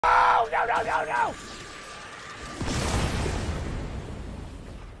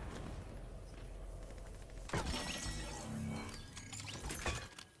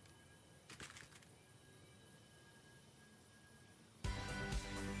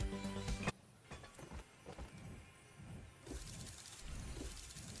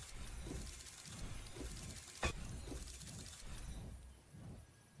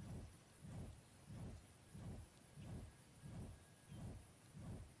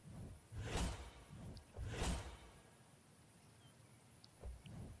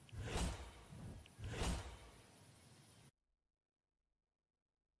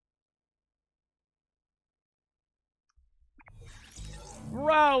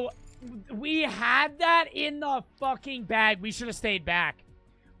Bro, we had that in the fucking bag. We should have stayed back.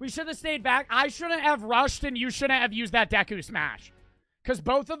 We should have stayed back. I shouldn't have rushed, and you shouldn't have used that Deku Smash. Because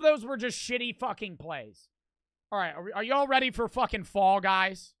both of those were just shitty fucking plays. All right, are y'all ready for fucking Fall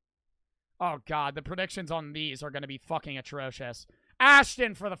Guys? Oh, God, the predictions on these are going to be fucking atrocious.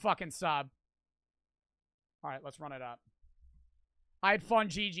 Ashton for the fucking sub. All right, let's run it up. I had fun,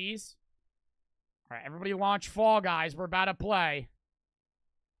 GG's. All right, everybody launch Fall Guys. We're about to play.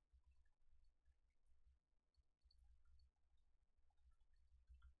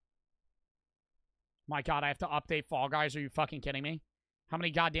 My God, I have to update Fall Guys. Are you fucking kidding me? How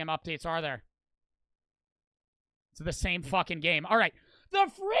many goddamn updates are there? It's the same fucking game. All right.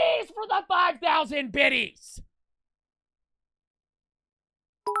 The freeze for the 5,000 biddies.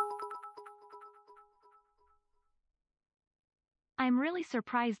 I'm really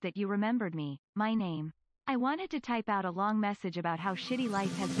surprised that you remembered me. My name. I wanted to type out a long message about how shitty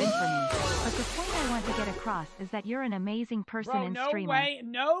life has been for me, but the point I want to get across is that you're an amazing person and streamer.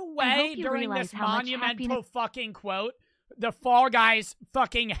 No way during this monumental fucking quote, the Fall Guys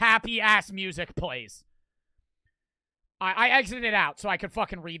fucking happy-ass music plays. I exited out so I could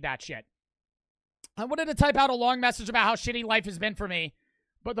fucking read that shit. I wanted to type out a long message about how shitty life has been for me,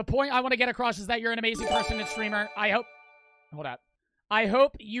 but the point I want to get across is that you're an amazing person and streamer. Hold up. I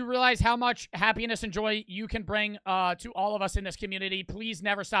hope you realize how much happiness and joy you can bring to all of us in this community. Please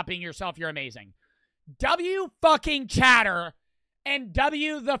never stop being yourself. You're amazing. W fucking chatter and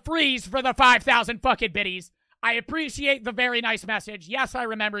W the freeze for the 5,000 fucking biddies. I appreciate the very nice message. Yes, I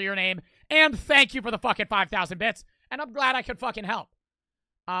remember your name. And thank you for the fucking 5,000 bits. And I'm glad I could fucking help.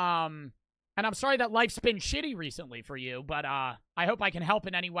 And I'm sorry that life's been shitty recently for you, but I hope I can help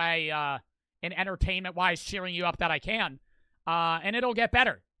in any way, in entertainment-wise, cheering you up that I can. And it'll get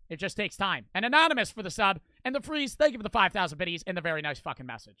better. It just takes time. And Anonymous for the sub. And the freeze, thank you for the 5,000 biddies and the very nice fucking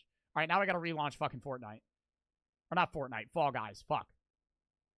message. All right, now I gotta relaunch fucking Fortnite. Or not Fortnite, Fall Guys. Fuck.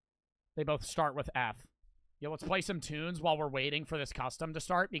 They both start with F. Yo, let's play some tunes while we're waiting for this custom to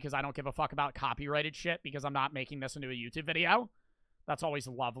start, because I don't give a fuck about copyrighted shit, because I'm not making this into a YouTube video. That's always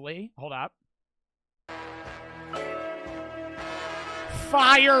lovely. Hold up.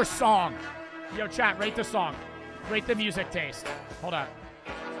 Fire song. Yo, chat, rate the song. Rate the music taste. Hold up.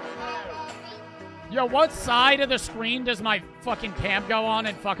 Yo, what side of the screen does my fucking cam go on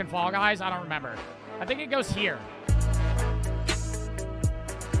in fucking Fall Guys? I don't remember. I think it goes here.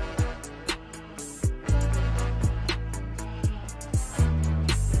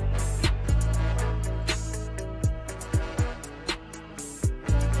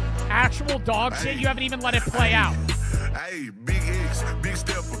 Actual dog shit, you haven't even let it play out. Hey, big X, big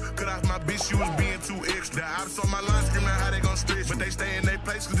stepper. Cut off my bitch, she was being too extra. The ops on my line screaming how they gon' stretch, but they stay in their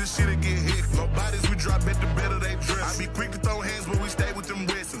place cause this shit'll get hit. No bodies we drop at the better they dress. I be quick to throw hands, but we stay with them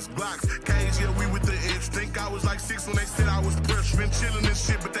Westons. Blocks, K's, yeah, we with the X. Think I was like 6 when they said I was pressure. Been chillin' and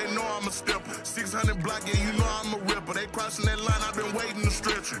shit, but they know I'm a stepper. 600 block, yeah, you know I'm a ripper. They crossing that line, I've been waiting to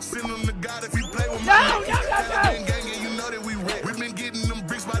stretch it. Send them to God if you play with my gang, yeah, you know that we rip. We been getting them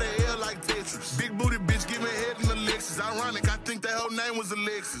bricks by the air like Tetris. Big booty bitch, give me head in the Lexus. Ironic, I think that whole name was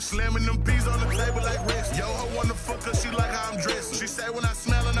Alexis. Slamming them peas on the table like Rex. Yo, her wanna fuck cause she like how I'm dressing. She say when I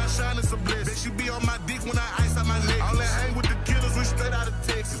smell and I shine, it's a blessing. Bet she be on my dick when I ice out my neck. All that hang with the killers, we straight out of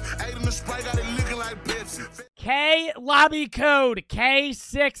Texas. Ate in the Sprite, got it looking like Pepsi. K lobby code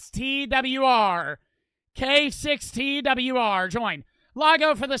K6TWR. K6TWR. Join.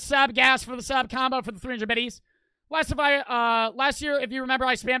 Lago for the sub, gas for the sub, combo for the 300 biddies. Last year, if you remember,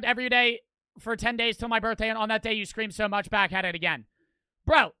 I spammed every day for 10 days till my birthday, and on that day you screamed so much, back at it again.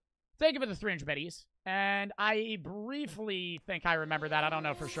 Bro, thank you for the 300 biddies. And I briefly think I remember that. I don't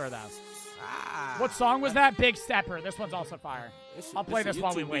know for sure, though. What song was that? Big Stepper. This one's also fire. I'll play this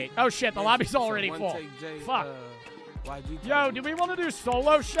while we wait. Oh, shit, the lobby's already full. Fuck. Yo, do we want to do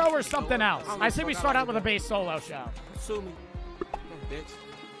solo show or something else? I say we start out with a bass solo show.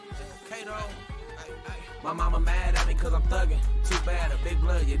 My mama mad at me cause I'm thugging. Too bad, a big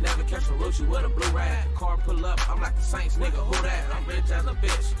blood, you never catch a Rucci with a blue rag. Car pull up, I'm like the Saints, nigga, who that? I'm rich as a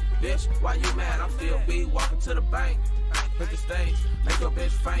bitch. Bitch, why you mad? I'm still B, walking to the bank. Hit the stage, make your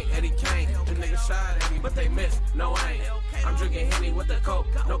bitch faint, Eddie Kane. The niggas shot at me, but they missed. No, I ain't. I'm drinking Henny with the Coke.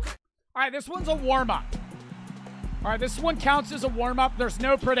 No. Alright, this one's a warm-up. Alright, this one counts as a warm-up. There's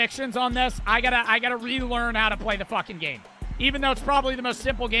no predictions on this. I gotta relearn how to play the fucking game. Even though it's probably the most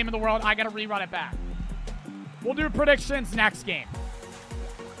simple game in the world, I gotta rerun it back. We'll do predictions next game.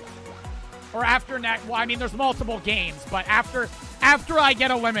 Or after next. Well, I mean, there's multiple games, but after I get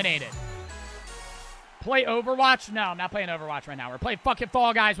eliminated. Play Overwatch? No, I'm not playing Overwatch right now. We're playing fucking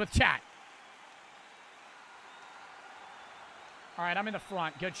Fall Guys with chat. All right, I'm in the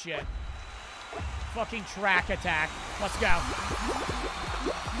front. Good shit. Fucking track attack. Let's go.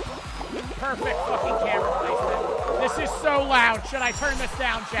 Perfect fucking camera placement. This is so loud. Should I turn this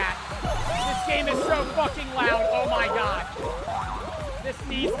down, chat? This game is so fucking loud. Oh my god. This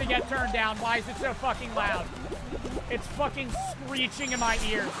needs to get turned down. Why is it so fucking loud? It's fucking screeching in my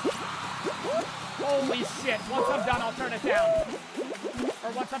ears. Holy shit. Once I'm done, I'll turn it down. Or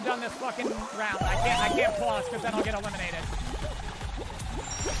once I'm done this fucking round. I can't pause because then I'll get eliminated.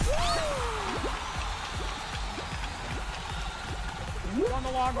 Going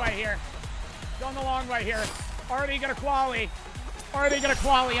the long way here. Going the long way here. Already gonna quali. Already gonna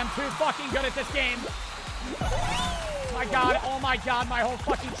quali. I'm too fucking good at this game. My god, oh my god, my whole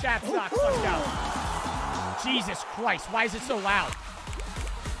fucking chat sucks. Let's go. Jesus Christ, why is it so loud?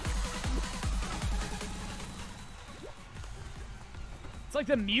 It's like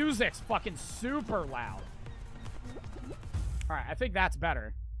the music's fucking super loud. Alright, I think that's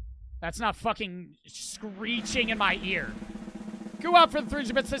better. That's not fucking screeching in my ear. Go out for the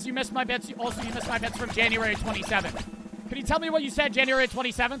 300 bits, says you missed my bets. Also, you missed my bets from January 27th. Can you tell me what you said January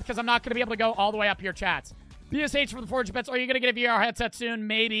 27th? Because I'm not going to be able to go all the way up your chats. BSH for the 400 bits. Are you going to get a VR headset soon?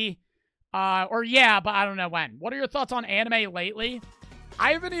 Maybe. Or yeah, but I don't know when. What are your thoughts on anime lately?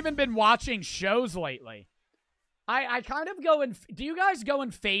 I haven't even been watching shows lately. I kind of go in... Do you guys go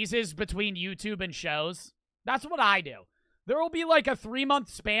in phases between YouTube and shows? That's what I do. There will be like a 3-month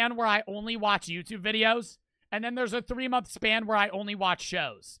span where I only watch YouTube videos. And then there's a 3-month span where I only watch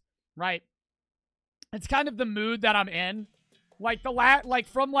shows. Right? It's kind of the mood that I'm in. Like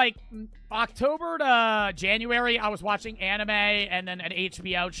from October to January, I was watching anime and then an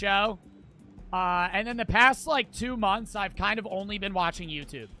HBO show. And then the past 2 months, I've kind of only been watching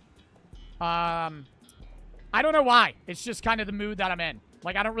YouTube. I don't know why. It's just kind of the mood that I'm in.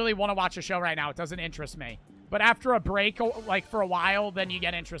 Like, I don't really want to watch a show right now. It doesn't interest me. But after a break, for a while, then you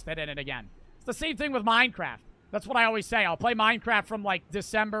get interested in it again. It's the same thing with Minecraft. That's what I always say. I'll play Minecraft from,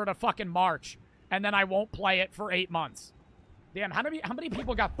 December to fucking March. And then I won't play it for 8 months. Damn, how many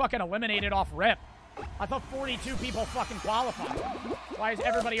people got fucking eliminated off RIP? I thought 42 people fucking qualified. Why is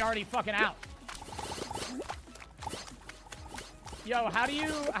everybody already fucking out? Yo, how do you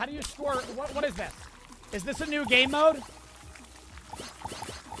score? What is this? Is this a new game mode?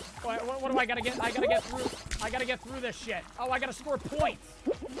 What do I gotta get? I gotta get through this shit. Oh, I gotta score points.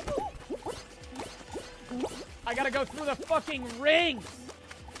 I gotta go through the fucking rings.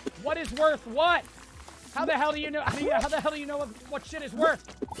 What is worth what? How the hell do you know? How the hell do you know what shit is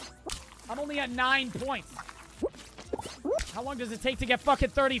worth? I'm only at 9 points. How long does it take to get fucking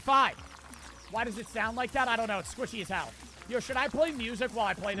 35? Why does it sound like that? I don't know. It's squishy as hell. Yo, should I play music while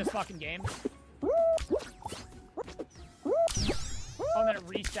I play this fucking game? Oh, then it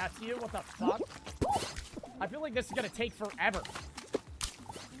resets you? What the fuck? I feel like this is gonna take forever.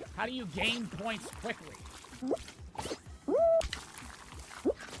 How do you gain points quickly?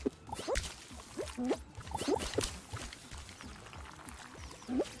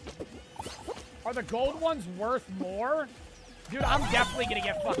 Are the gold ones worth more? Dude, I'm definitely gonna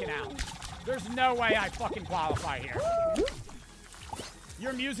get fucking out. There's no way I fucking qualify here.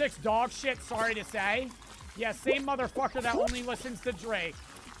 Your music's dog shit, sorry to say. Yeah, same motherfucker that only listens to Drake.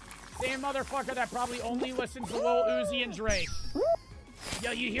 Same motherfucker that probably only listens to Lil Uzi and Drake.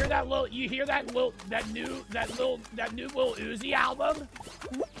 Yo, you hear that new Lil Uzi album?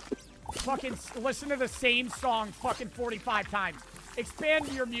 Fucking listen to the same song fucking 45 times.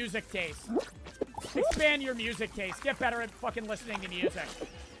 Expand your music taste. Expand your music taste. Get better at fucking listening to music.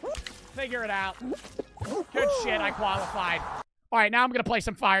 Figure it out. Good shit, I qualified. Alright, now I'm gonna play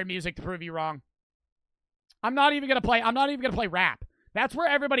some fire music to prove you wrong. I'm not even gonna play rap. That's where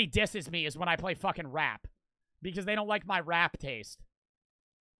everybody disses me, is when I play fucking rap. Because they don't like my rap taste.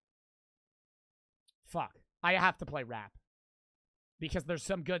 Fuck. I have to play rap. Because there's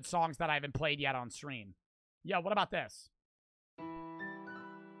some good songs that I haven't played yet on stream. Yo, what about this?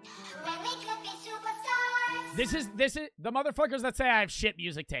 This is the motherfuckers that say I have shit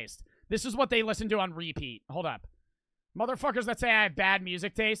music taste. This is what they listen to on repeat. Hold up. Motherfuckers that say I have bad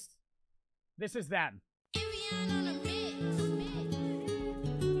music taste. This is them.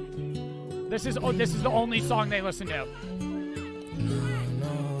 This is the only song they listen to.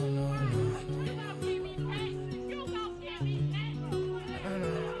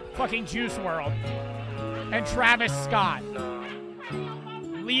 Fucking Juice WRLD and Travis Scott.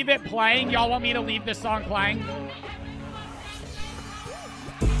 Leave it playing. Y'all want me to leave this song playing?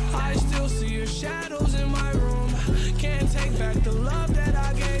 I still see your shadows in my room. Can't take back the love that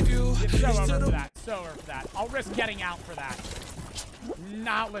I gave you. It's so over for that. So over for that. I'll risk getting out for that.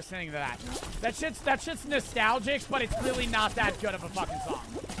 Not listening to that. That shit's nostalgic, but it's really not that good of a fucking song.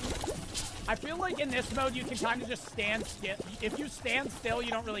 I feel like in this mode, you can kind of just stand still. If you stand still,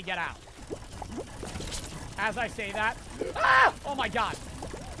 you don't really get out. As I say that. Ah! Oh my god.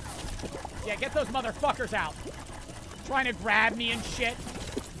 Yeah, get those motherfuckers out. Trying to grab me and shit.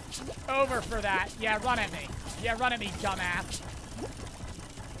 Over for that. Yeah, run at me. Yeah, run at me, dumbass.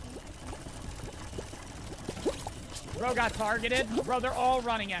 Bro got targeted. Bro, they're all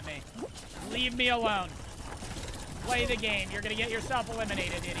running at me. Leave me alone. Play the game. You're gonna get yourself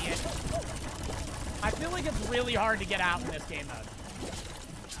eliminated, idiot. I feel like it's really hard to get out in this game mode.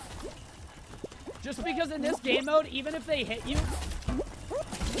 Just because in this game mode, even if they hit you...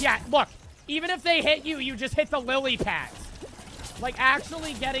 Yeah, look. Even if they hit you, you just hit the lily pads. Like,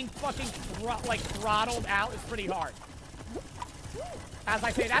 actually getting fucking, throttled out is pretty hard. As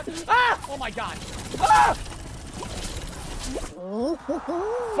I say that... Ah! Oh my god. Ah!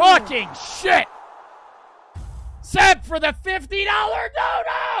 Fucking shit! Seb for the $50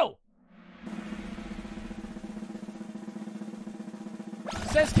 dono!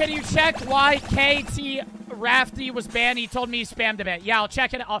 Says, can you check why KT Rafty was banned? He told me he spammed a bit. Yeah, I'll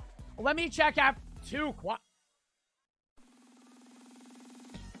check it. Let me check out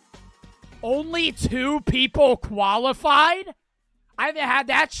only 2 people qualified? I haven't had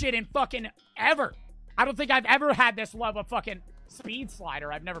that shit in fucking ever. I don't think I've ever had this low of fucking speed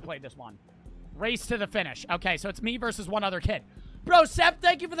slider. I've never played this one. Race to the finish. Okay, so it's me versus one other kid. Bro, Seb,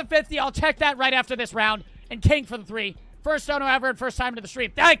 thank you for the 50. I'll check that right after this round. And King for the 3. First dono ever and first time to the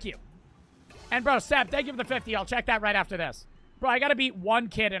stream. Thank you. And bro, Seb, thank you for the 50. I'll check that right after this. Bro, I gotta beat one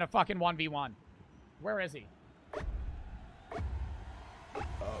kid in a fucking 1v1. Where is he?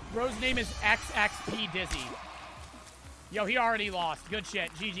 Bro's name is XXP Dizzy. Yo, he already lost. Good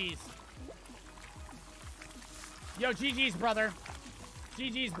shit. GG's. Yo, GG's, brother.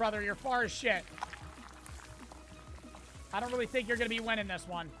 GG's, brother. You're far as shit. I don't really think you're gonna be winning this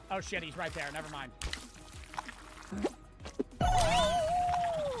one. Oh, shit. He's right there. Never mind.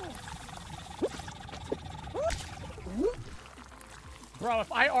 Bro,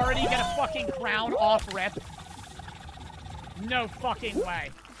 if I already get a fucking crown off rip, no fucking way.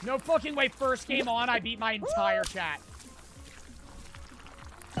 No fucking way. First game on, I beat my entire chat.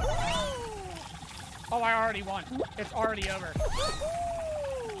 Oh, I already won. It's already over.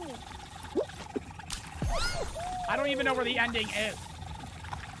 I don't even know where the ending is.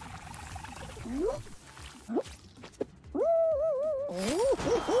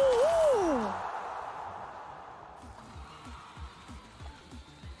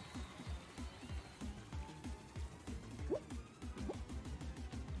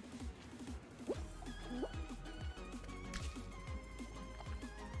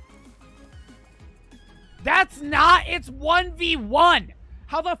 That's not, it's 1v1.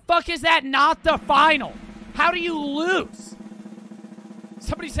 How the fuck is that not the final? How do you lose?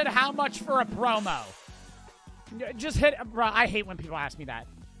 Somebody said how much for a promo? Just hit, bro, I hate when people ask me that.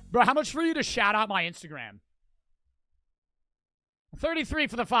 Bro, how much for you to shout out my Instagram? 33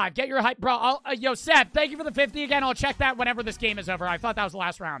 for the 5. Get your hype, bro. Yo, Seb, thank you for the 50 again. I'll check that whenever this game is over. I thought that was the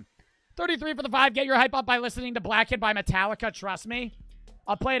last round. 33 for the 5. Get your hype up by listening to Blackhead by Metallica. Trust me.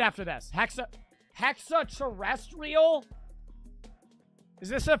 I'll play it after this. Hexaterrestrial? Is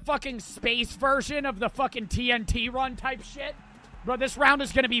this a fucking space version of the fucking TNT run type shit? Bro, this round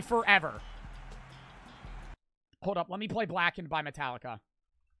is going to be forever. Hold up. Let me play Blackened by Metallica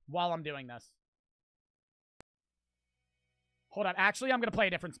while I'm doing this. Hold up. Actually, I'm going to play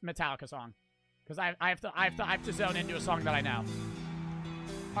a different Metallica song. Because I have to zone into a song that I know.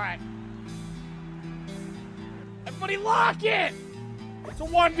 Alright. Everybody lock in! It's a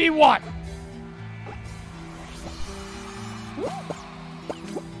 1v1.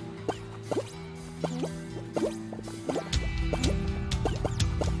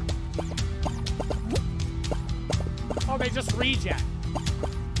 Oh, they just reject.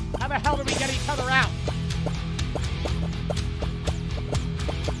 How the hell do we get each other out?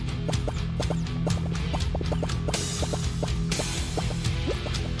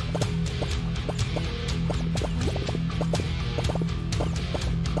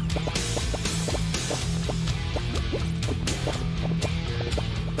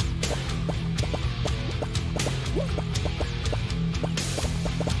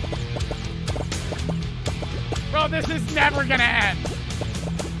 Bro, this is never gonna end.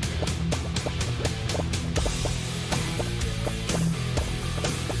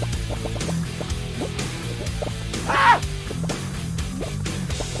 Ah!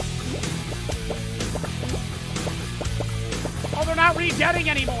 Oh, they're not regetting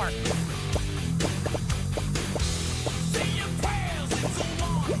anymore. Say your prayers.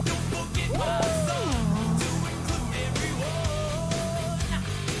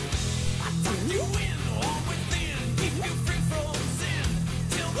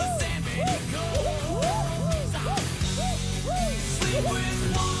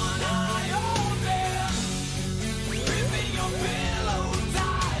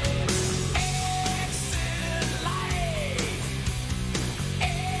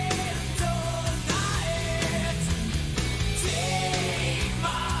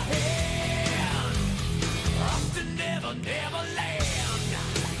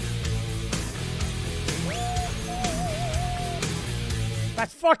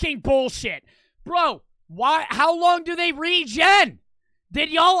 That's fucking bullshit. Bro, why? How long do they regen?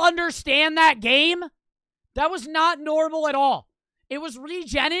 Did y'all understand that game? That was not normal at all. It was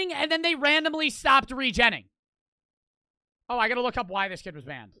regenning, and then they randomly stopped regenning. Oh, I gotta look up why this kid was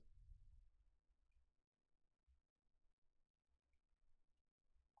banned.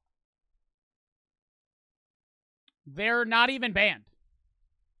 They're not even banned.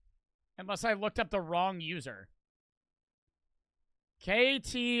 Unless I looked up the wrong user.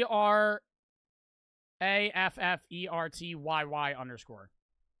 KTRAFFERTYY_.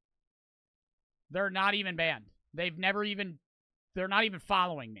 They're not even banned. They're not even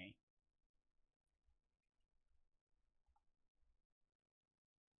following me.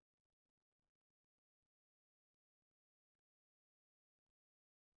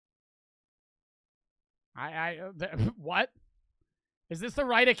 What? Is this the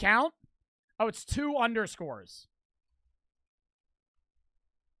right account? Oh, it's 2 underscores.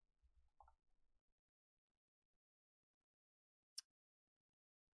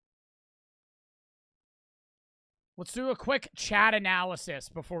 Let's do a quick chat analysis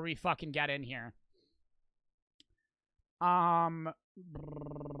before we fucking get in here. I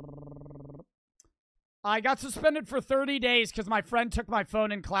got suspended for 30 days because my friend took my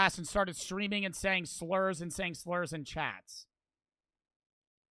phone in class and started streaming and saying slurs in chats.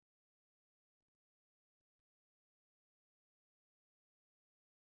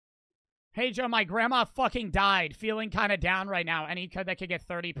 Hey, Joe, my grandma fucking died. Feeling kind of down right now. Any code that could get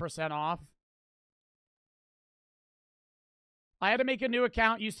 30% off? I had to make a new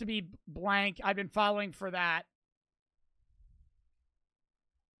account. Used to be blank. I've been following for that.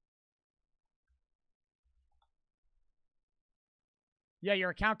 Yeah, your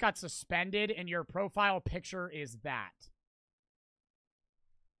account got suspended, and your profile picture is that.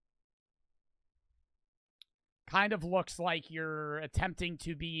 Kind of looks like you're attempting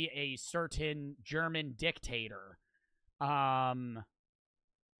to be a certain German dictator. So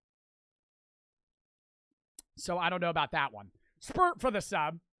I don't know about that one. Spurt for the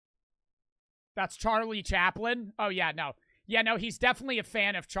sub. That's Charlie Chaplin. Oh, yeah, no. Yeah, no, he's definitely a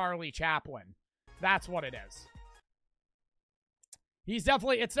fan of Charlie Chaplin. That's what it is. He's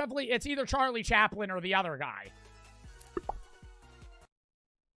definitely, it's either Charlie Chaplin or the other guy.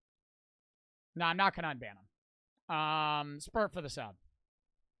 No, I'm not going to unban him. Spurt for the sub.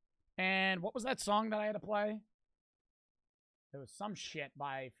 And what was that song that I had to play? There was some shit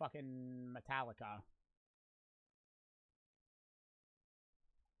by fucking Metallica.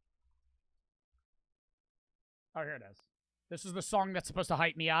 Oh, here it is. This is the song that's supposed to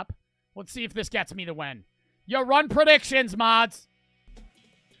hype me up. Let's see if this gets me the win. Yo, run predictions, mods.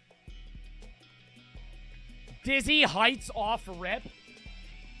 Dizzy Heights off rip.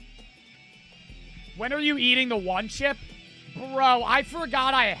 When are you eating the one chip? Bro, I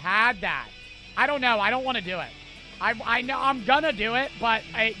forgot I had that. I don't know. I don't want to do it. I know I'm gonna do it, but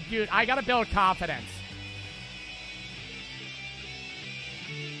dude, I gotta build confidence.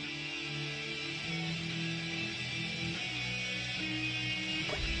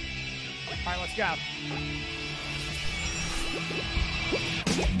 All right, let's go.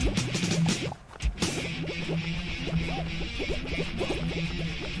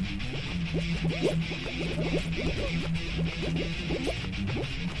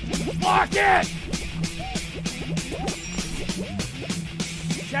 Fuck it!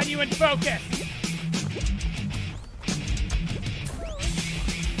 Genuine focus.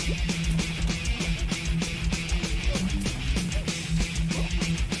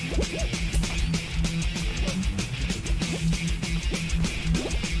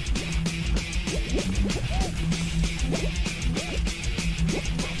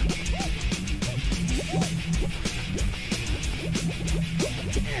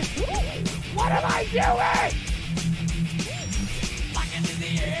 What am I doing? Back into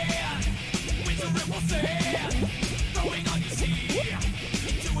the air, with the ripple sand, throwing on your sea,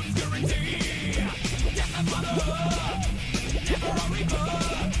 to obscurity. Death and mother, never a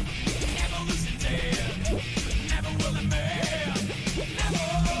rebirth, evolution dead, never will it man, never.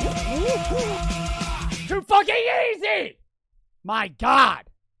 Too fucking easy! My God.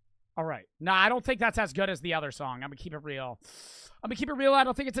 All right. Nah, I don't think that's as good as the other song. I'm gonna keep it real. I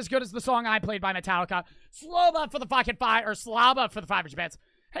don't think it's as good as the song I played by Metallica. Slova for the fucking Slava for the 500 bits.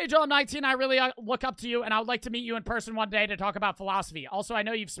 Hey, Joe, I'm 19. I really look up to you, and I would like to meet you in person one day to talk about philosophy. Also, I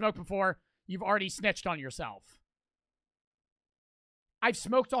know you've smoked before. You've already snitched on yourself. I've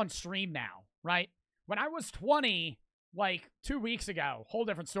smoked on stream now, right? When I was 20, like 2 weeks ago, whole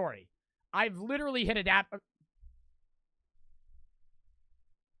different story. I've literally hit a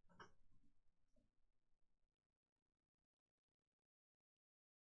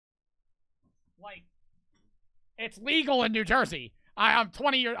Like, it's legal in New Jersey. I'm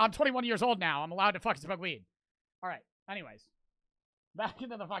 21 years old now. I'm allowed to fucking smoke weed. All right. Anyways, back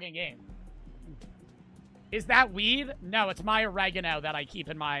into the fucking game. Is that weed? No, it's my oregano that I keep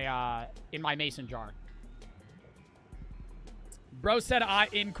in my mason jar. Bro said,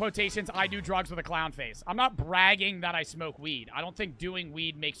 in quotations, I do drugs with a clown face. I'm not bragging that I smoke weed. I don't think doing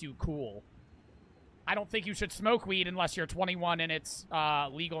weed makes you cool. I don't think you should smoke weed unless you're 21 and it's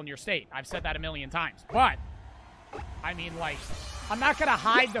legal in your state. I've said that a million times. But, I mean, like, I'm not going to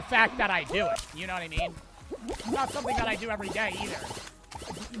hide the fact that I do it. You know what I mean? It's not something that I do every day either.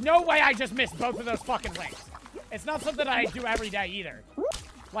 No way I just missed both of those fucking rings. It's not something that I do every day either.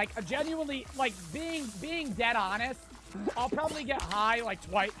 Like, genuinely, like, being dead honest, I'll probably get high, like,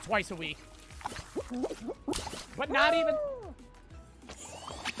 twice a week. But not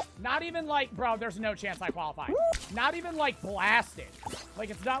even, like, bro, there's no chance I qualify. Not even, like, blasted. Like,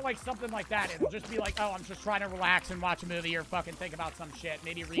 it's not, like, something like that. It'll just be like, oh, I'm just trying to relax and watch a movie or fucking think about some shit.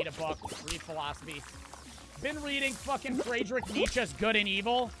 Maybe read a book, read philosophy. Been reading fucking Friedrich Nietzsche's Good and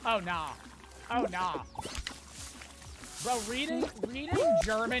Evil. Oh, nah. Oh, nah. Bro, reading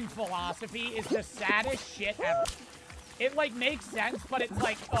German philosophy is the saddest shit ever. It, like, makes sense, but it's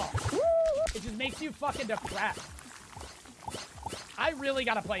like, oh. It just makes you fucking depressed. I really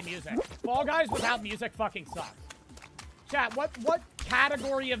gotta play music. Fall Guys without music fucking sucks. Chat, what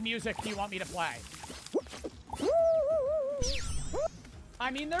category of music do you want me to play?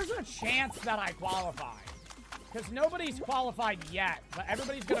 I mean, there's a chance that I qualify. Because nobody's qualified yet, but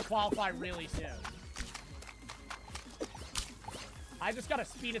everybody's gonna qualify really soon. I just gotta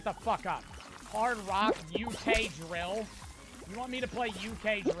speed it the fuck up. Hard rock, UK drill. You want me to play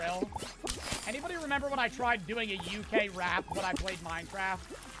UK drill? Anybody remember when I tried doing a UK rap when I played Minecraft?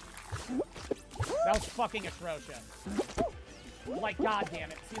 That was fucking atrocious. Like, god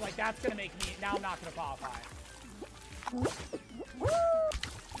damn it. See, like, that's gonna make me... Now I'm not gonna qualify.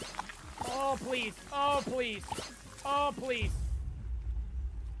 Oh, please. Oh, please. Oh, please.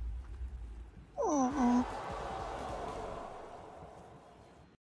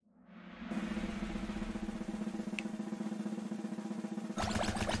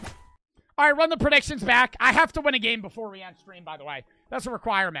 All right, run the predictions back. I have to win a game before we end stream, by the way. That's a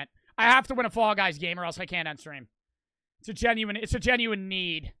requirement. I have to win a Fall Guys game or else I can't end stream. It's a genuine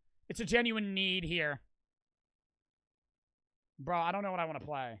need. It's a genuine need here. Bro, I don't know what I want to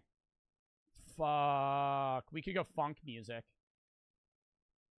play. Fuck. We could go funk music.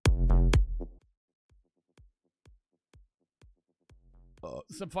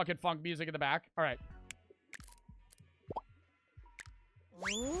 Some fucking funk music in the back. All right.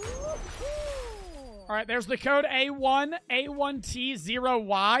 All right, there's the code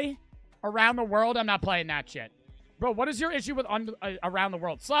A1T0Y. Around the world, I'm not playing that shit. Bro, what is your issue with around the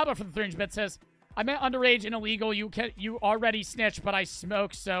world? Slava from the 300-bit says, I meant underage and illegal. You already snitched, but I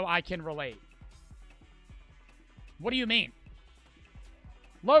smoke, so I can relate. What do you mean?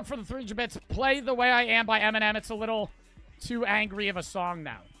 Load for the 300 bits. Play The Way I Am by Eminem. It's a little too angry of a song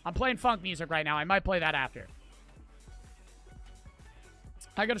now. I'm playing funk music right now. I might play that after.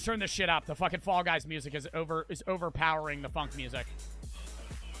 I gotta turn this shit up. The fucking Fall Guys music is overpowering the funk music.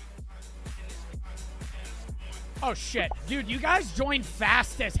 Oh shit. Dude, you guys joined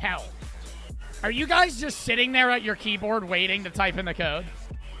fast as hell. Are you guys just sitting there at your keyboard waiting to type in the code?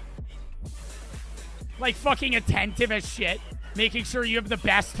 Like fucking attentive as shit. Making sure you have the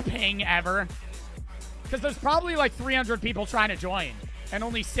best ping ever. Because there's probably like 300 people trying to join. And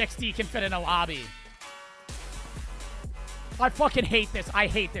only 60 can fit in a lobby. I fucking hate this. I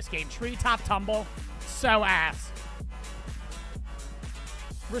hate this game. Treetop Tumble. So ass.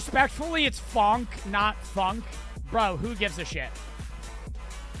 Respectfully, it's funk, not funk. Bro, who gives a shit?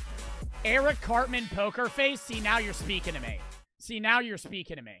 Eric Cartman Poker Face. See, now you're speaking to me. See, now you're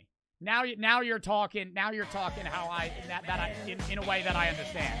speaking to me. Now you're talking. Now you're talking how I in a way that I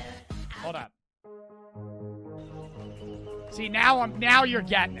understand. Hold up. See, now you're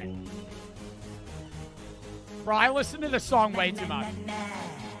getting it. Bro, I listen to this song way too much.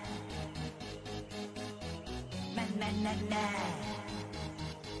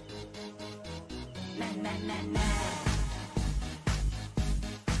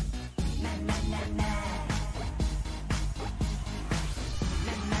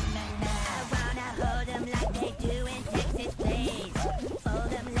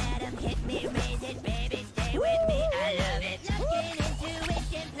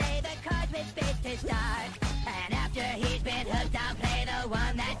 And after he's been hooked, I'll play the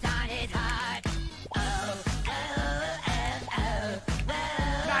one that's on his heart. Oh, No.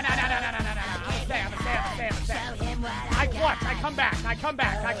 I'm gonna stay. I clutch. I come back.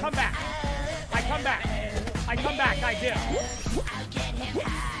 I I come back. I come back, I do. I'll get him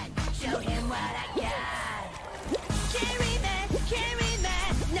high, show him what I got. Carry that,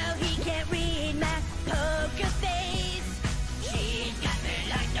 no he can't read my poker face. She's got me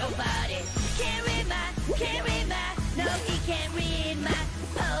like nobody. Carry my, no he can't read my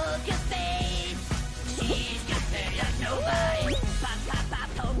poker face. She's got me like nobody. Pop,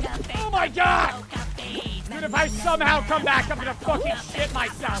 poker face. Oh my god! Poker face. Dude, if I somehow come back, I'm gonna fucking shit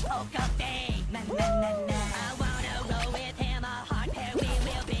myself. Poker face. I wanna roll with him, a hard pair we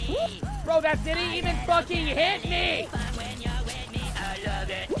will be. Bro, that didn't even fucking hit me! Fun when you're with me, I love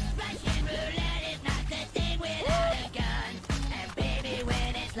it. Russian roulette is not the same without a gun. And baby,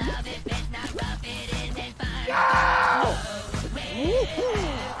 when it's love, if it's not rough, it isn't fun. No!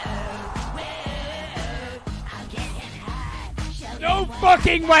 I'll get him high, show No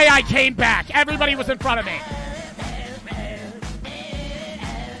fucking way I came back! Everybody was in front of me.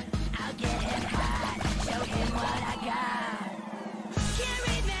 I'll get him high, show him what I got.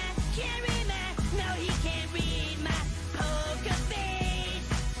 Carry my, no he can't read my poker face.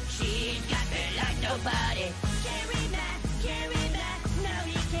 She's got me like nobody. Carry my, no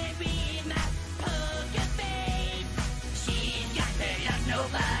he can't read my poker face. She's got me like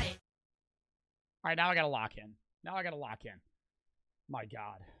nobody. Alright, now I gotta lock in. My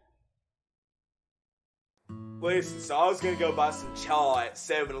god. Listen, so I was gonna go buy some chaw at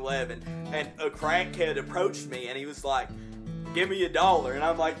 7-Eleven, and a crackhead approached me, and he was like, "Give me $1," and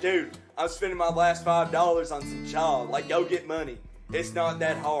I'm like, "Dude, I'm spending my last $5 on some chaw. Like, go get money. It's not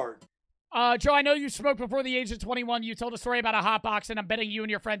that hard." Joe, I know you smoked before the age of 21. You told a story about a hot box, and I'm betting you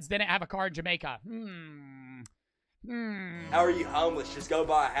and your friends didn't have a car in Jamaica. How are you homeless? Just go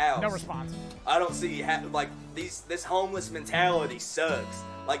buy a house. No response. I don't see like this homeless mentality sucks.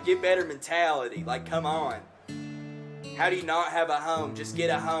 Like, get better mentality. Like, come on. How do you not have a home? Just get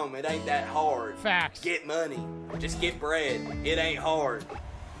a home. It ain't that hard. Facts. Get money. Just get bread. It ain't hard.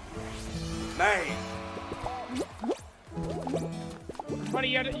 Man. What do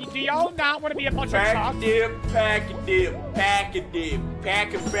y'all not want to be a bunch of Pack a cocks? dip, pack a dip, pack a dip,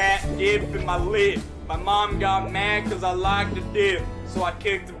 pack a fat dip in my lip. My mom got mad cause I liked to dip, so I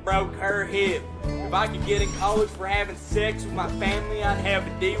kicked and broke her hip. If I could get in college for having sex with my family, I'd have a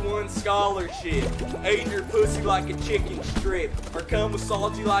D1 scholarship. Eating your pussy like a chicken strip, or come with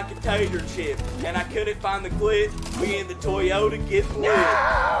salty like a tater chip. And I couldn't find the clit, we in the Toyota get lit.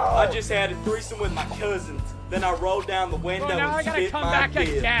 I just had a threesome with my cousins. Then I rolled down the window Well, now I and gotta spit come my back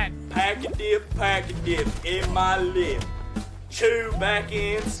dip. again. Pack a dip in my lip. Chew back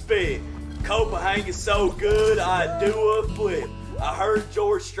and spit. Copenhagen's so good, I'd do a flip. I heard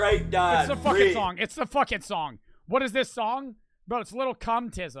George Strait died. It's the fucking song. It's the fucking song. What is this song? Bro, it's Little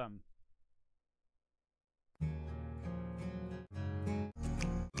Cumtism.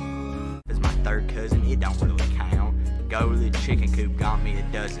 As my third cousin, it don't really count. Go to the chicken coop, got me a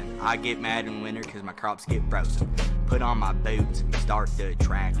dozen. I get mad in winter cause my crops get frozen. Put on my boots, start the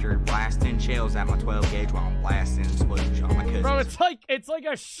tractor, blasting shells at my 12 gauge while I'm blasting splooge on my cousin. Bro, it's like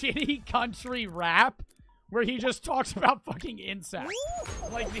a shitty country rap where he just talks about fucking insects.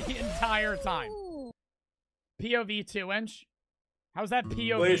 Like the entire time. POV 2-inch? How's that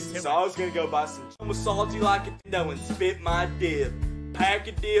POV 2-inch? So I was gonna go buy some almost salty like a dough and spit my dip. Pack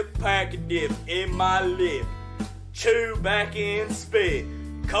a dip in my lip. Chew back and spit.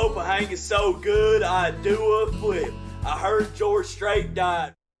 Copenhagen's so good, I'd do a flip. I heard George Strait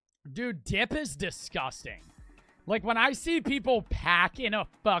died. Dude, dip is disgusting. Like, when I see people pack in a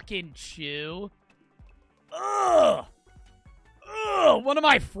fucking chew. Ugh. Ugh. One of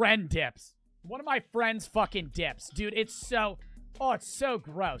my friend dips. One of my friends fucking dips. Dude, it's so... Oh, it's so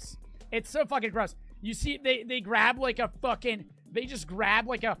gross. It's so fucking gross. You see, they grab like a fucking... They just grab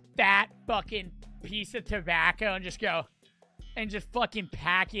like a fat fucking piece of tobacco and just go... And just fucking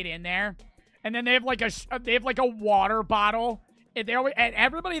pack it in there. And then they have like a water bottle. And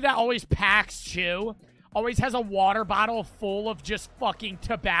everybody that always packs chew always has a water bottle full of just fucking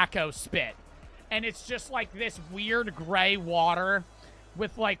tobacco spit. And it's just like this weird gray water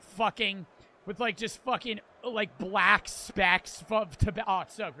with like just fucking like black specks of tobacco. Oh,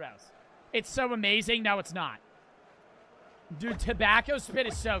 it's so gross. It's so amazing. No, it's not. Dude, tobacco spit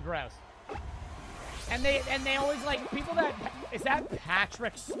is so gross. And they always like people that is that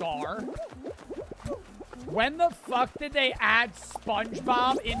Patrick Star? When the fuck did they add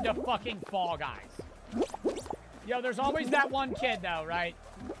SpongeBob into fucking Fall Guys? Yo, there's always that one kid though, right?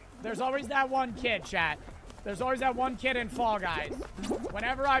 There's always that one kid, chat. There's always that one kid in Fall Guys.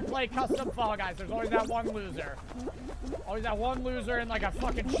 Whenever I play custom Fall Guys, there's always that one loser. Always that one loser in like a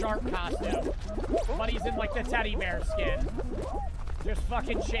fucking shark costume. But he's in like the teddy bear skin. Just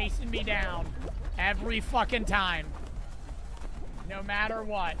fucking chasing me down every fucking time. No matter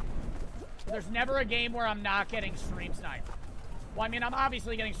what. There's never a game where I'm not getting stream sniped. Well, I mean, I'm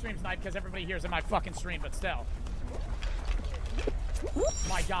obviously getting stream sniped because everybody here's in my fucking stream, but still.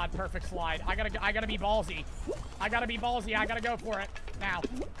 My God, perfect slide. I gotta be ballsy. I gotta be ballsy. I gotta go for it now.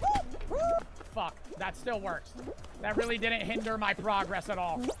 Fuck, that still works. That really didn't hinder my progress at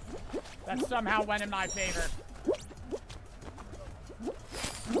all. That somehow went in my favor.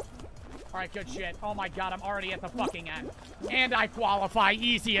 Alright, good shit. Oh my God, I'm already at the fucking end. And I qualify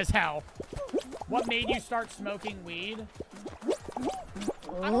easy as hell. What made you start smoking weed?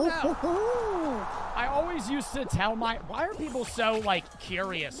 I don't know. I always used to tell my... Why are people so, like,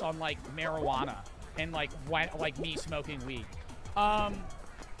 curious on, like, marijuana? And, like, when, like me smoking weed?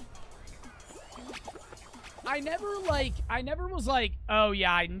 I never was like, oh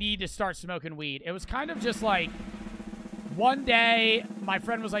yeah, I need to start smoking weed. It was kind of just like, one day, my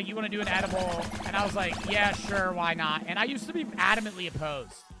friend was like, you want to do an edible? And I was like, yeah, sure, why not? And I used to be adamantly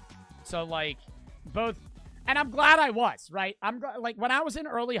opposed. So, like, both... And I'm glad I was, right? Like, when I was in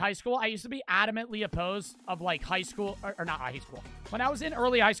early high school, I used to be adamantly opposed of, like, high school... Or not high school. When I was in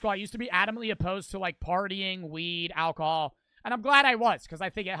early high school, I used to be adamantly opposed to, like, partying, weed, alcohol. And I'm glad I was, because I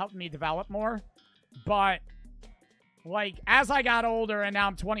think it helped me develop more. But, like, as I got older and now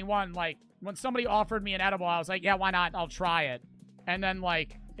I'm 21, like, when somebody offered me an edible, I was like, yeah, why not? I'll try it. And then,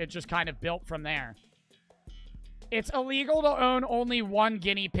 like, it just kind of built from there. It's illegal to own only one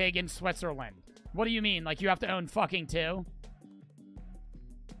guinea pig in Switzerland. What do you mean? Like, you have to own fucking two?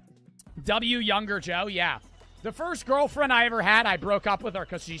 W. Younger Joe? Yeah. The first girlfriend I ever had, I broke up with her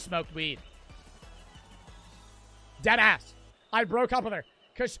because she smoked weed. Dead ass. I broke up with her.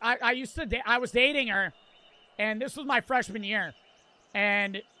 Because I was dating her, and this was my freshman year.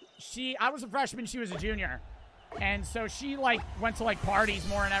 And I was a freshman, she was a junior. And so she, like, went to, like, parties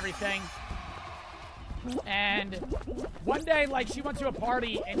more and everything. And one day, like, she went to a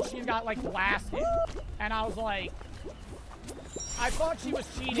party, and she got, like, blasted. And I was like, I thought she was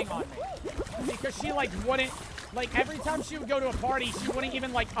cheating on me. Because she, like, wouldn't, like, every time she would go to a party, she wouldn't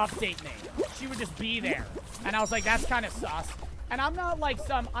even, like, update me. She would just be there. And I was like, that's kind of sus. And I'm not like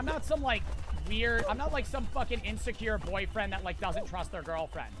some fucking insecure boyfriend that, like, doesn't trust their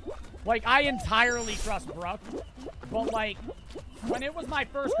girlfriend. Like, I entirely trust Brooke. But, like, when it was my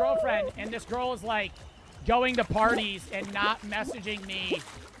first girlfriend and this girl is, like, going to parties and not messaging me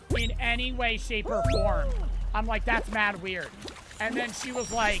in any way, shape, or form, I'm like, that's mad weird. And then she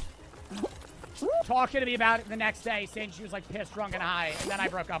was, like, talking to me about it the next day, saying she was, like, pissed, drunk, and high. And then I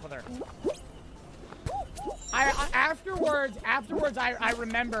broke up with her. Afterwards, I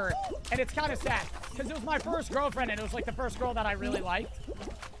remember, and it's kind of sad, because it was my first girlfriend, and it was, like, the first girl that I really liked.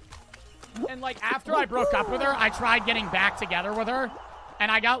 And, like, after I broke up with her, I tried getting back together with her,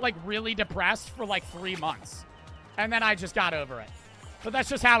 and I got, like, really depressed for, like, 3 months. And then I just got over it. But that's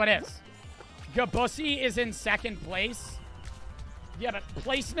just how it is. Gabussy is in second place. Yeah, but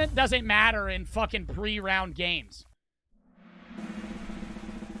placement doesn't matter in fucking pre-round games.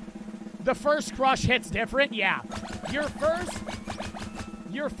 The first crush hits different? Yeah.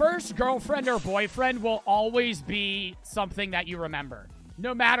 Your first girlfriend or boyfriend will always be something that you remember.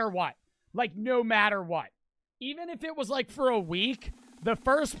 No matter what. Like, no matter what. Even if it was, like, for a week, the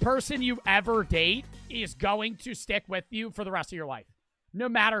first person you ever date is going to stick with you for the rest of your life. No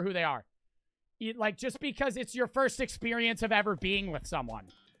matter who they are. Like, just because it's your first experience of ever being with someone.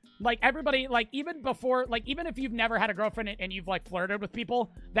 Like, everybody, like, even before, like, even if you've never had a girlfriend and you've, like, flirted with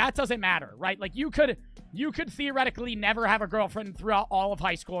people, that doesn't matter, right? Like, you could theoretically never have a girlfriend throughout all of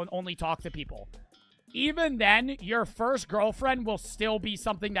high school and only talk to people. Even then, your first girlfriend will still be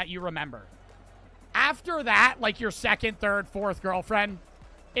something that you remember. After that, like, your second, third, fourth girlfriend,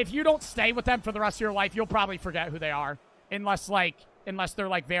 if you don't stay with them for the rest of your life, you'll probably forget who they are. Unless they're,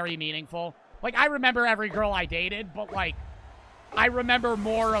 like, very meaningful. Like, I remember every girl I dated, but, like, I remember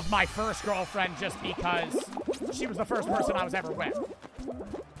more of my first girlfriend just because she was the first person I was ever with.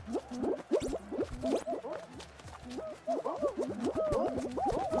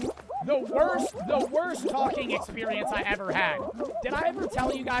 The worst talking experience I ever had. Did I ever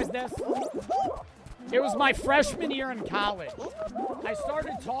tell you guys this? It was my freshman year in college. I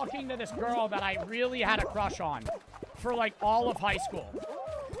started talking to this girl that I really had a crush on for, like, all of high school.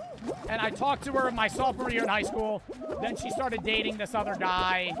 And I talked to her in my sophomore year in high school. Then she started dating this other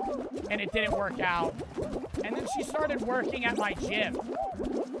guy, and it didn't work out. And then she started working at my gym.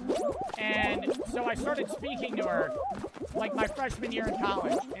 And so I started speaking to her, like, my freshman year in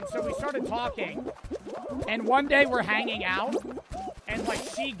college. And so we started talking. And one day we're hanging out, and, like,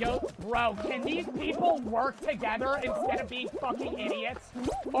 she goes, bro, can these people work together instead of being fucking idiots?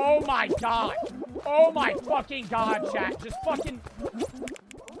 Oh my god. Oh my fucking god, chat. Just fucking...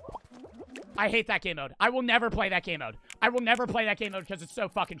 I hate that game mode. I will never play that game mode. I will never play that game mode because it's so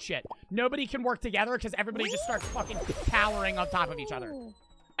fucking shit. Nobody can work together because everybody just starts fucking towering on top of each other.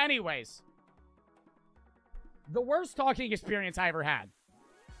 Anyways. The worst talking experience I ever had.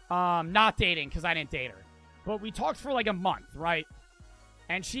 Not dating, because I didn't date her. But we talked for like a month, right?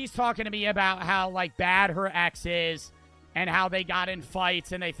 And she's talking to me about how, like, bad her ex is and how they got in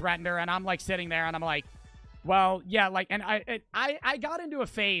fights and they threatened her. And I'm, like, sitting there and I'm like, well, yeah, like, and I got into a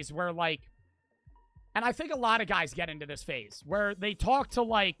phase where, like, and I think a lot of guys get into this phase where they talk to,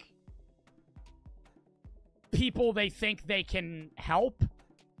 like, people they think they can help.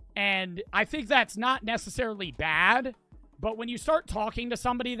 And I think that's not necessarily bad. But when you start talking to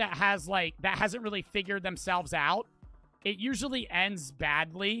somebody that has, like, that hasn't really figured themselves out, it usually ends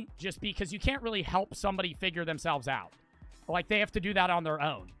badly just because you can't really help somebody figure themselves out. Like, they have to do that on their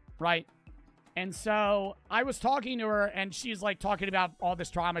own, right? And so I was talking to her, and she's, like, talking about all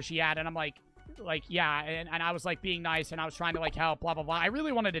this trauma she had, and I'm like, yeah, and I was, like, being nice, and I was trying to, like, help, blah, blah, blah. I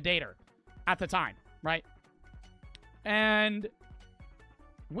really wanted to date her at the time, right? And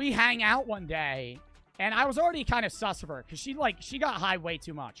we hang out one day, and I was already kind of sus of her, because she got high way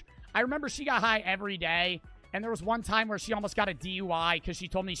too much. I remember she got high every day, and there was one time where she almost got a DUI because she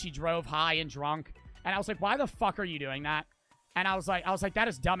told me she drove high and drunk, and I was like, why the fuck are you doing that? And I was like, that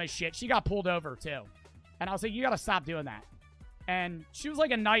is dumb as shit. She got pulled over, too. And I was like, you gotta stop doing that. And she was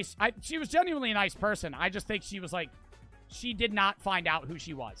like she was genuinely a nice person. I just think she was like, she did not find out who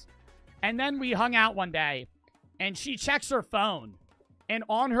she was. And then we hung out one day, and she checks her phone. And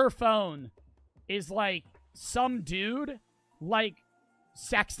on her phone is, like, some dude, like,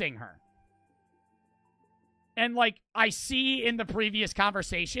 sexting her. And, like, I see in the previous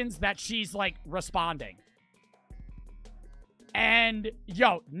conversations that she's, like, responding. And,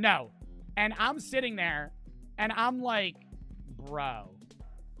 yo, no. And I'm sitting there, and I'm like, bro.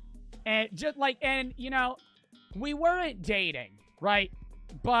 And just, like, and, you know, we weren't dating, right?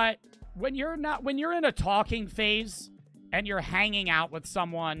 But when you're in a talking phase and you're hanging out with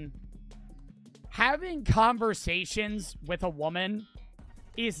someone, having conversations with a woman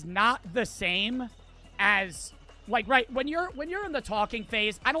is not the same as, like, right, when you're in the talking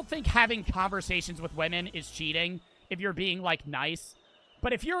phase, I don't think having conversations with women is cheating if you're being, like, nice.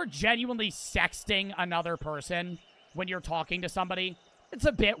 But if you're genuinely sexting another person when you're talking to somebody, it's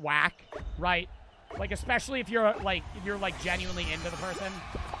a bit whack, right? Like, especially if you're genuinely into the person.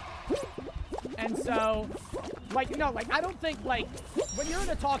 And so, like, no, like, I don't think, like, when you're in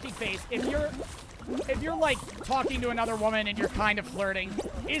a talking phase, if you're, like, talking to another woman and you're kind of flirting,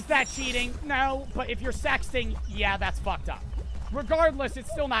 is that cheating? No. But if you're sexting, yeah, that's fucked up. Regardless,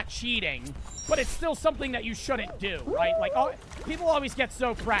 it's still not cheating, but it's still something that you shouldn't do, right? Like, people always get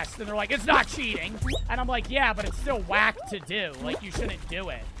so pressed, and they're like, it's not cheating. And I'm like, yeah, but it's still whack to do. Like, you shouldn't do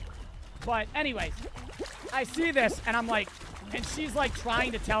it. But anyways, I see this, and I'm like, and she's, like,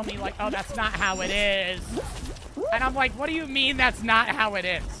 trying to tell me, like, oh, that's not how it is. And I'm like, what do you mean that's not how it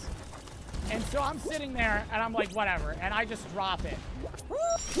is? And so I'm sitting there, and I'm like, whatever. And I just drop it.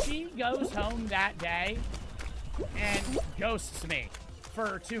 She goes home that day and ghosts me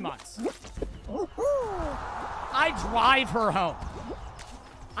for 2 months. I drive her home.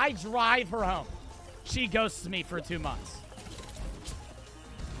 She ghosts me for 2 months.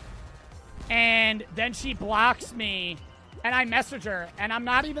 And then she blocks me, and I message her, and I'm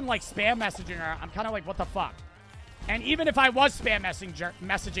not even, like, spam messaging her. I'm kind of like, what the fuck? And even if I was spam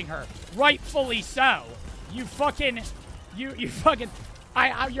messaging her, rightfully so, you're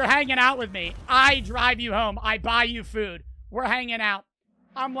hanging out with me. I drive you home. I buy you food. We're hanging out.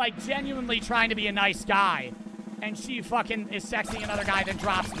 I'm, like, genuinely trying to be a nice guy. And she fucking is sexting another guy, then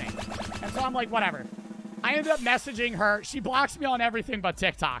drops me. And so I'm like, whatever. I end up messaging her. She blocks me on everything but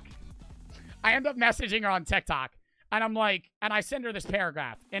TikTok. I end up messaging her on TikTok. And I'm like, and I send her this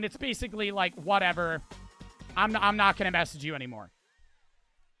paragraph. And it's basically like, whatever. I'm not going to message you anymore.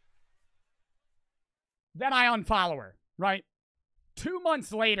 Then I unfollow her, right? 2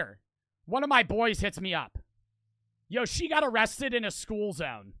 months later, one of my boys hits me up. Yo, she got arrested in a school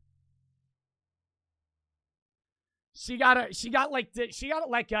zone. She got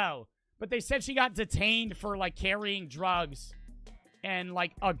let go, but they said she got detained for, like, carrying drugs and,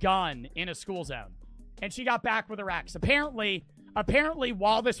 like, a gun in a school zone. And she got back with her ex. Apparently,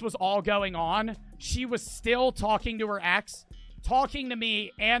 while this was all going on, she was still talking to her ex, talking to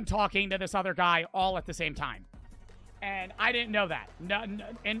me, and talking to this other guy all at the same time. And I didn't know that. No,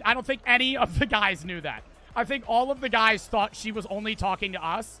 and I don't think any of the guys knew that. I think all of the guys thought she was only talking to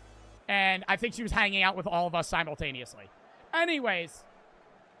us, and I think she was hanging out with all of us simultaneously. Anyways,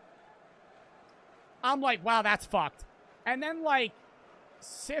 I'm like, wow, that's fucked. And then, like,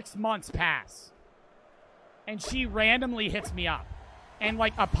 6 months pass, and she randomly hits me up and,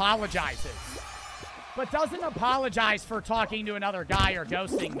 like, apologizes. But doesn't apologize for talking to another guy or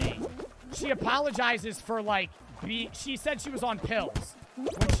ghosting me. She apologizes for, like, she said she was on pills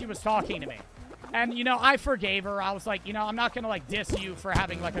when she was talking to me. And, you know, I forgave her. I was like, you know, I'm not going to, like, diss you for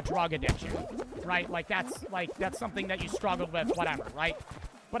having, like, a drug addiction, right? Like, that's something that you struggled with, whatever, right?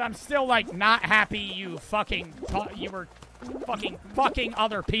 But I'm still, like, not happy you were fucking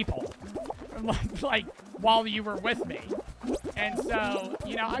other people, like, while you were with me. And so,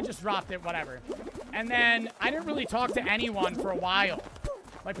 you know, I just dropped it, whatever. And then I didn't really talk to anyone for a while.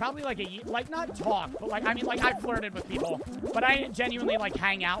 Like, probably, like, a year. Like, not talk, but, like, I mean, like, I flirted with people. But I didn't genuinely, like,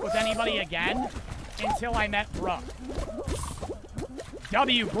 hang out with anybody again until I met Brooke.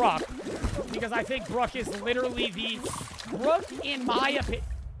 Brooke. Because I think Brooke is literally Brooke, in my opinion...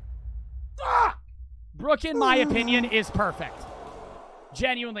 Brooke, in my opinion, is perfect.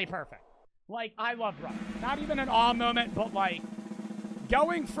 Genuinely perfect. Like, I love Brooke. Not even an awe moment, but, like,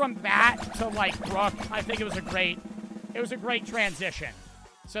 going from that to, like, Brooke, I think it was a great transition.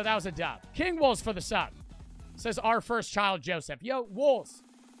 So that was a dub. King Wolves for the sub. Says our first child, Joseph. Yo, Wolves.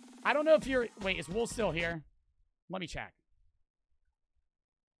 I don't know if you're... Wait, is Wolves still here? Let me check.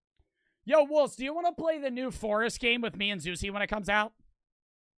 Yo, Wolves, do you want to play the new Forest game with me and Zeusy when it comes out?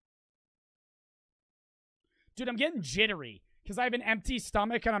 Dude, I'm getting jittery because I have an empty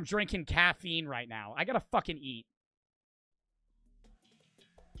stomach and I'm drinking caffeine right now. I gotta fucking eat.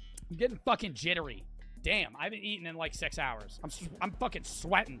 I'm getting fucking jittery. Damn, I haven't eaten in like 6 hours. I'm fucking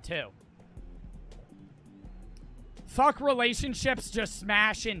sweating too. Fuck relationships, just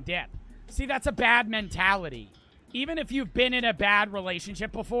smash and dip. See, that's a bad mentality. Even if you've been in a bad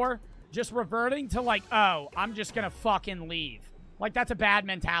relationship before, just reverting to like, oh, I'm just gonna fucking leave. Like, that's a bad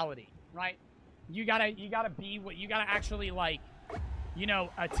mentality, right? You gotta be what you gotta actually, like, you know,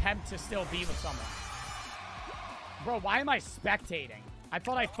 attempt to still be with someone. Bro, why am I spectating? I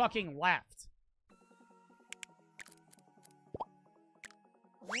thought I fucking left.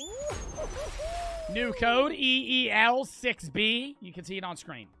 New code, EEL6B. You can see it on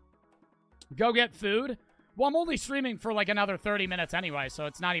screen. Go get food. Well, I'm only streaming for like another 30 minutes anyway, so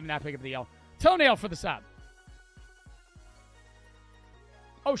it's not even that big of a deal. Toenail for the sub.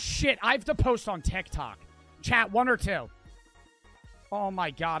 Oh, shit. I have to post on TikTok. Chat, 1 or 2. Oh, my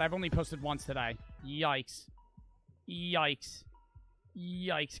God. I've only posted once today. Yikes. Yikes.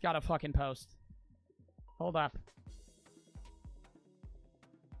 Yikes. Gotta fucking post. Hold up.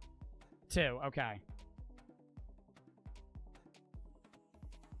 2. Okay.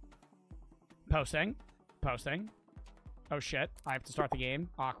 Posting. Posting. Oh, shit. I have to start the game.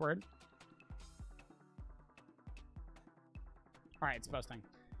 Awkward. Alright, it's posting.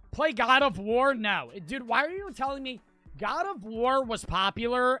 Play God of War? No. Dude, why are you telling me God of War was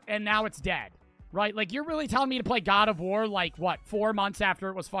popular and now it's dead? Right? Like, you're really telling me to play God of War, like, what, 4 months after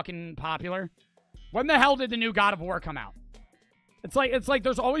it was fucking popular? When the hell did the new God of War come out? It's like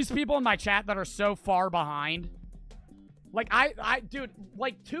there's always people in my chat that are so far behind. Like, dude,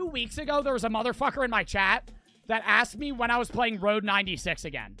 like 2 weeks ago, there was a motherfucker in my chat that asked me when I was playing Road 96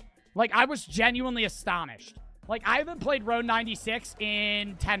 again. Like, I was genuinely astonished. Like, I haven't played Road 96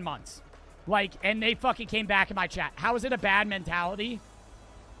 in 10 months. Like, and they fucking came back in my chat. How is it a bad mentality?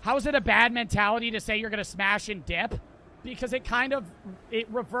 How is it a bad mentality to say you're going to smash and dip? Because it kind of, it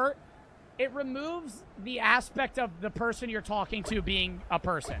removes the aspect of the person you're talking to being a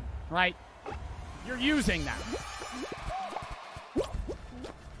person, right? You're using them.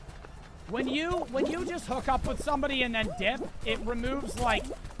 When you just hook up with somebody and then dip, it removes, like,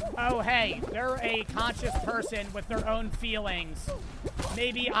 oh, hey, they're a conscious person with their own feelings.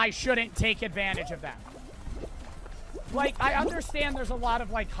 Maybe I shouldn't take advantage of them. Like, I understand there's a lot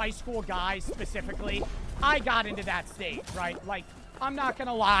of, like, high school guys specifically. I got into that stage, right? Like, I'm not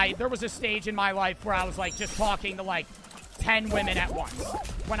gonna lie, there was a stage in my life where I was, like, just talking to, like, 10 women at once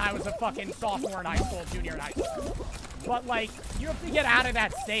when I was a fucking sophomore in high school, junior in high school. But, like, you have to get out of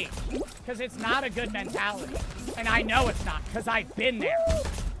that stage because it's not a good mentality. And I know it's not because I've been there.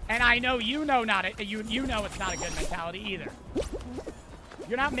 And I know you know you know it's not a good mentality either.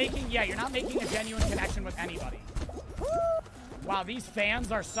 You're not making a genuine connection with anybody. Wow, these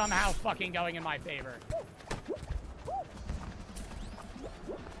fans are somehow fucking going in my favor.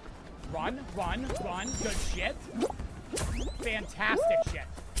 Run, run, run. Good shit. Fantastic shit.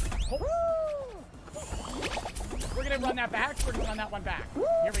 We're gonna run that back. We're gonna run that one back.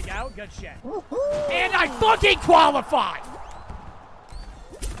 Here we go. Good shit. And I fucking qualified!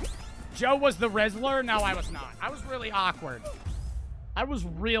 Joe was the Rizzler? No, I was not. I was really awkward. I was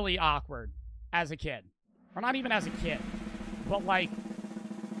really awkward as a kid. Or not even as a kid. But, like,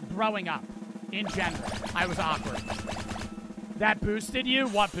 growing up. In general, I was awkward. That boosted you?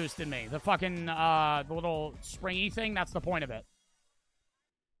 What boosted me? The fucking, the little springy thing? That's the point of it.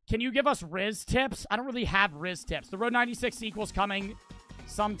 Can you give us Riz tips? I don't really have Riz tips. The Road 96 sequel's coming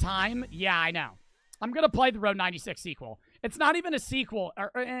sometime. Yeah, I know. I'm going to play the Road 96 sequel. It's not even a sequel. Or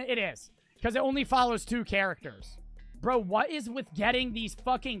it is. Because it only follows 2 characters. Bro, what is with getting these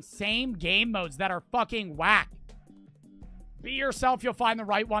fucking same game modes that are fucking whack? Be yourself, you'll find the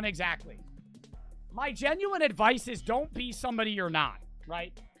right one. Exactly. My genuine advice is don't be somebody you're not,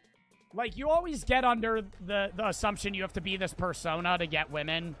 right? Like, you always get under the assumption you have to be this persona to get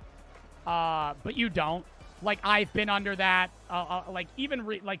women. But you don't. Like, I've been under that. Like, even,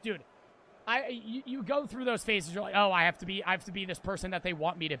 like, dude, you go through those phases. You're like, oh, I have to be this person that they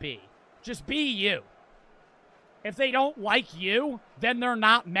want me to be. Just be you. If they don't like you, then they're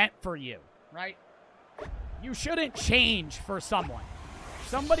not meant for you, right? You shouldn't change for someone.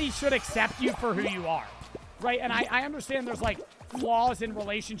 Somebody should accept you for who you are, right? And I understand there's, like, flaws in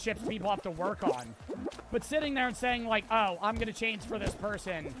relationships people have to work on. But sitting there and saying, like, oh, I'm going to change for this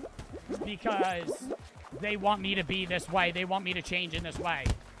person because they want me to be this way. They want me to change in this way.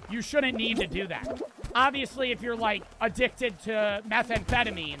 You shouldn't need to do that. Obviously, if you're, like, addicted to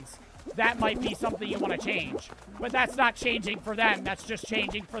methamphetamines, that might be something you want to change. But that's not changing for them. That's just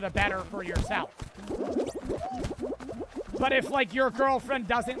changing for the better for yourself. But if, like, your girlfriend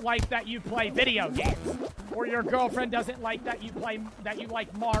doesn't like that you play video games, or your girlfriend doesn't like that you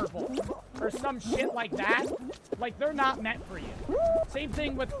like Marvel, or some shit like that, like, they're not meant for you. Same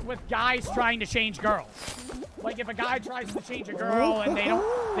thing with guys trying to change girls. Like, if a guy tries to change a girl and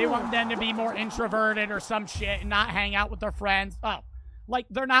they want them to be more introverted or some shit and not hang out with their friends, like,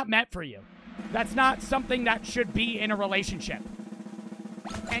 they're not meant for you. That's not something that should be in a relationship.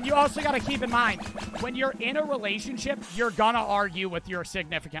 And you also got to keep in mind, when you're in a relationship, you're going to argue with your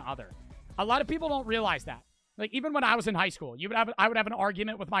significant other. A lot of people don't realize that. Like, even when I was in high school, I would have an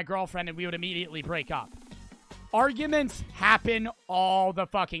argument with my girlfriend and we would immediately break up. Arguments happen all the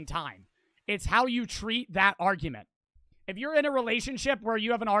fucking time. It's how you treat that argument. If you're in a relationship where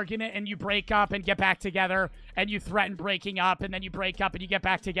you have an argument and you break up and get back together and you threaten breaking up and then you break up and you get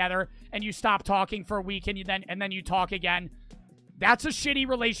back together and you stop talking for a week and then you talk again, that's a shitty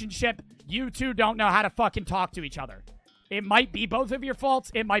relationship. You two don't know how to fucking talk to each other. It might be both of your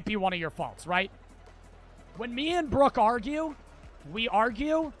faults. It might be one of your faults, right? When me and Brooke argue, we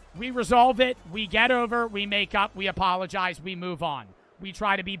resolve it, we get over, we make up, we apologize, we move on. We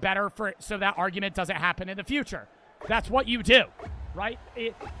try to be better so that argument doesn't happen in the future. That's what you do, right?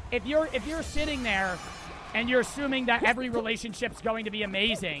 If you're sitting there and you're assuming that every relationship's going to be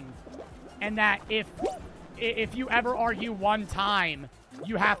amazing and that if you ever argue one time,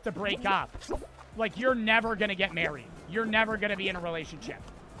 you have to break up, like, you're never going to get married. You're never going to be in a relationship.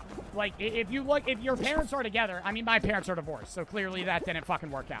 Like, if your parents are together, I mean, my parents are divorced, so clearly that didn't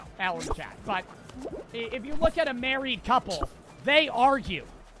fucking work out. L in the chat. But if you look at a married couple, they argue.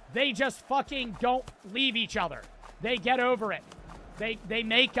 They just fucking don't leave each other. They get over it. They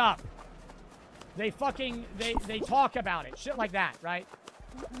make up. They talk about it. Shit like that, right?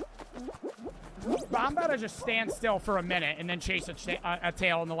 But I'm about to just stand still for a minute and then chase a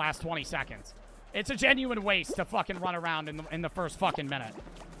tail in the last 20 seconds. It's a genuine waste to fucking run around in the first fucking minute.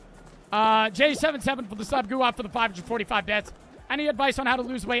 J77 for the sub. Goo up for the 545 bits. Any advice on how to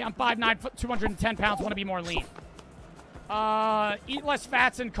lose weight? I'm 5'9", 210 pounds. Want to be more lean. Eat less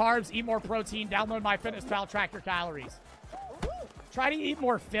fats and carbs. Eat more protein. Download MyFitnessPal. Track your calories. Try to eat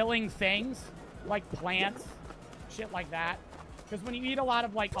more filling things, like plants, shit like that. Because when you eat a lot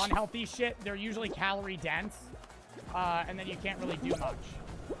of, like, unhealthy shit, they're usually calorie dense, and then you can't really do much.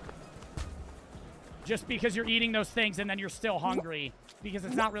 Just because you're eating those things and then you're still hungry because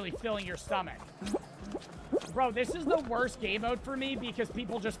it's not really filling your stomach. Bro, this is the worst game mode for me because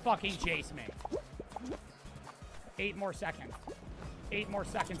people just fucking chase me. 8 more seconds. 8 more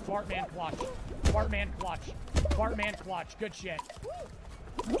seconds. Bartman clutch. Bartman clutch. Bartman clutch. Good shit.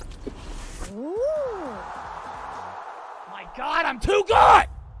 Ooh. My God, I'm too good!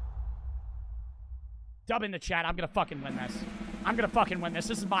 Dub in the chat. I'm gonna fucking win this. I'm gonna fucking win this.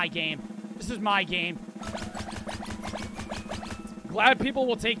 This is my game. This is my game. Glad people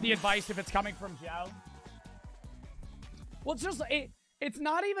will take the advice if it's coming from Joe. Well, it's just, it's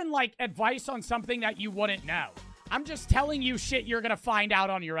not even like advice on something that you wouldn't know. I'm just telling you shit you're going to find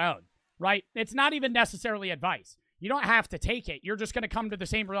out on your own, right? It's not even necessarily advice. You don't have to take it. You're just going to come to the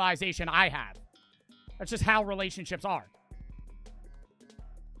same realization I have. That's just how relationships are.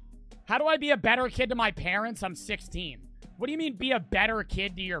 How do I be a better kid to my parents? I'm 16. What do you mean be a better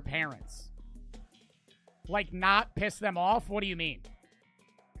kid to your parents? Like not piss them off? What do you mean?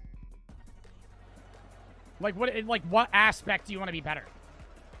 Like what aspect do you want to be better?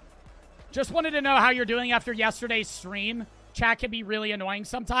 Just wanted to know how you're doing after yesterday's stream. Chat can be really annoying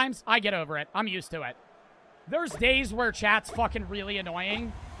sometimes. I get over it. I'm used to it. There's days where chat's fucking really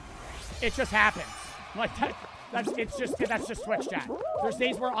annoying. It just happens. Like that's just Twitch chat. There's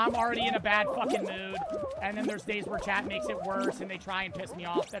days where I'm already in a bad fucking mood, and then there's days where chat makes it worse and they try and piss me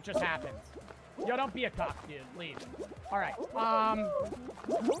off. That just happens. Yo, don't be a cock, dude. Leave. All right.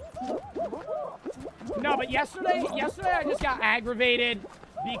 No, but yesterday I just got aggravated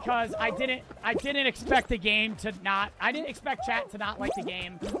because I didn't expect the game to not. I didn't expect chat to not like the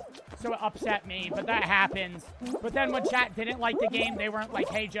game, so it upset me. But that happens. But then when chat didn't like the game, they weren't like,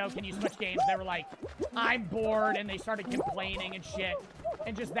 "Hey Joe, can you switch games?" They were like, "I'm bored," and they started complaining and shit.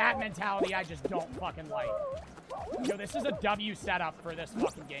 And just that mentality, I just don't fucking like. Yo, this is a W setup for this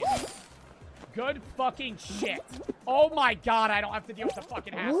fucking game. Good fucking shit. Oh my god, I don't have to deal with the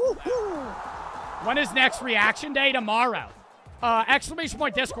fucking hassle. When is next reaction day? Tomorrow. Exclamation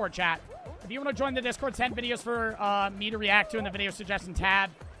point Discord chat. If you want to join the Discord, send videos for me to react to in the video suggestion tab.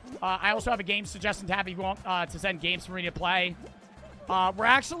 I also have a game suggestion tab if you want to send games for me to play. We're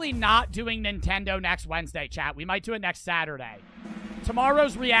actually not doing Nintendo next Wednesday, chat. We might do it next Saturday.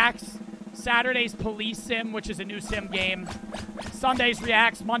 Tomorrow's reacts. Saturday's Police Sim, which is a new sim game. Sunday's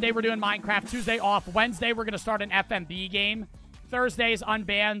reacts. Monday we're doing Minecraft. Tuesday off. Wednesday we're going to start an FMB game. Thursday's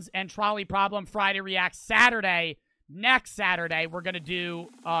Unbans and Trolley Problem. Friday reacts. Saturday, next Saturday, we're going to do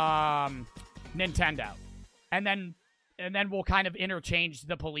Nintendo. And then we'll kind of interchange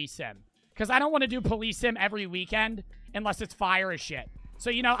the Police Sim. Because I don't want to do Police Sim every weekend unless it's fire as shit. So,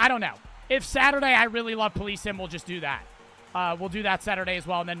 you know, I don't know. If Saturday I really love Police Sim, we'll just do that. We'll do that Saturday as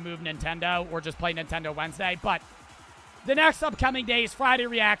well and then move Nintendo or just play Nintendo Wednesday. But the next upcoming days, Friday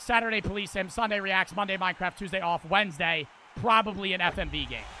Reacts, Saturday Police Sim, Sunday Reacts, Monday Minecraft, Tuesday off, Wednesday, probably an FMB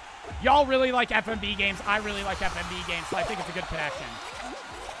game. Y'all really like FMB games. I really like FMB games, so I think it's a good connection.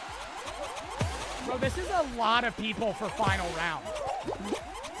 Bro, this is a lot of people for final round.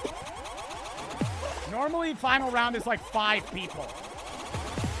 Normally, final round is like 5 people.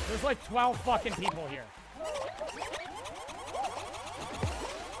 There's like 12 fucking people here.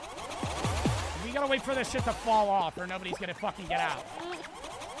 We gotta wait for this shit to fall off or nobody's gonna fucking get out.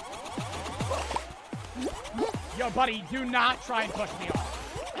 Yo, buddy, do not try and push me off.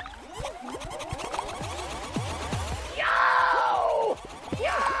 Yo!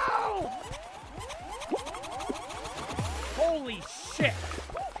 Yo! Holy shit.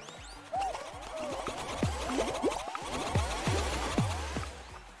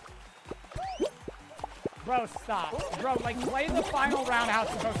 Bro, stop. Bro, like, play the final round how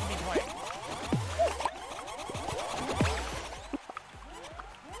it's supposed to be played.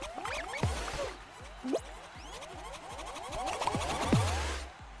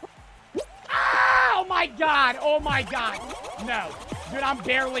 Oh my god. No. Dude, I'm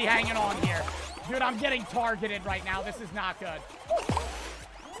barely hanging on here. Dude, I'm getting targeted right now. This is not good.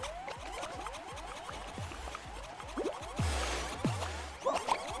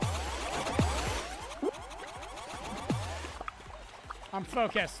 I'm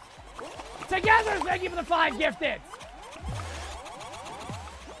focused. Together, thank you for the 5 gifted.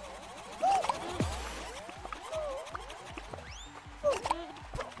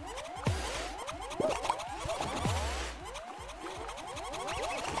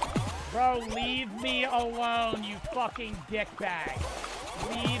 Bro, leave me alone, you fucking dickbag.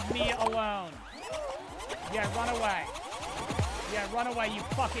 Leave me alone. Yeah, run away. Yeah, run away, you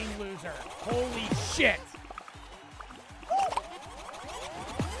fucking loser. Holy shit.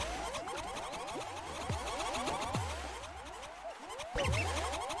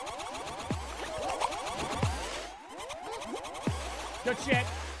 Good shit.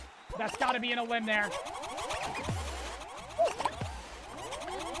 That's gotta be in a limb there.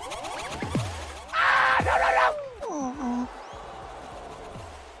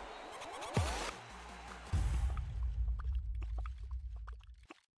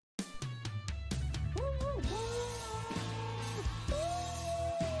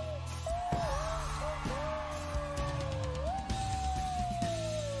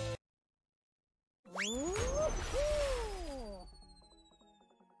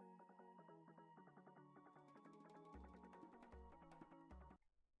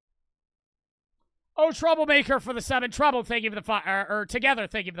 Oh, Troublemaker for the 7. Trouble, thank you for the 5. Or together,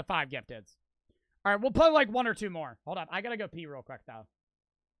 thank you for the 5 gifteds. All right, we'll play like one or two more. Hold on. I got to go pee real quick, though.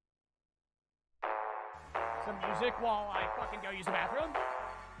 Some music while I fucking go use the bathroom.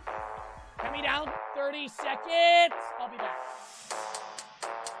 Count me down. 30 seconds. I'll be back.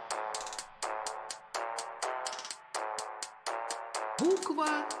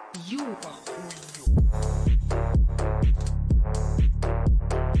 Буква Ю.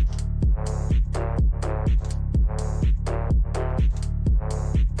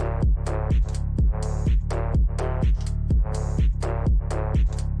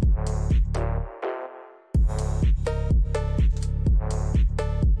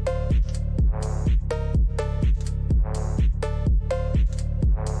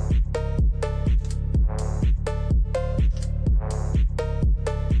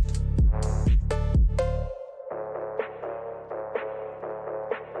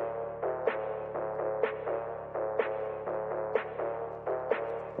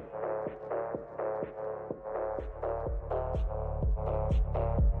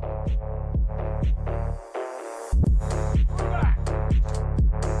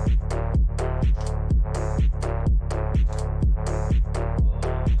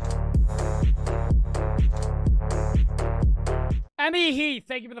 Emmy Heath,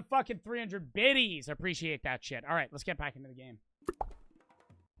 thank you for the fucking 300 biddies. Appreciate that shit. All right, let's get back into the game.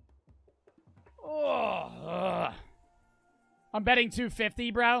 Oh, I'm betting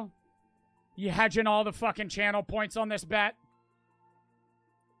 250, bro. You hedging all the fucking channel points on this bet?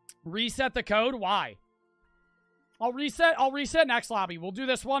 Reset the code? Why? I'll reset next lobby. We'll do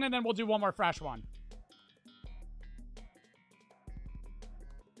this one, and then we'll do one more fresh one.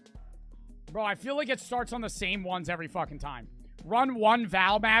 Bro, I feel like it starts on the same ones every fucking time. Run one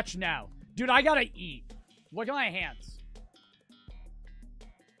Val match? No. Dude, I gotta eat. Look at my hands.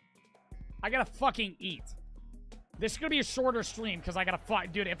 I gotta fucking eat. This is gonna be a shorter stream because I gotta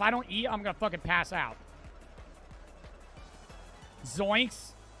dude, if I don't eat, I'm gonna fucking pass out.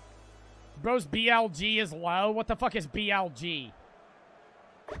 Zoinks. Bro's BLG is low. What the fuck is BLG?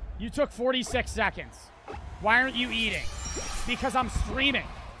 You took 46 seconds. Why aren't you eating? Because I'm streaming.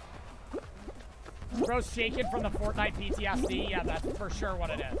 Bro's shaking from the Fortnite PTSD. Yeah, that's for sure what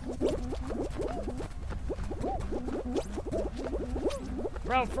it is.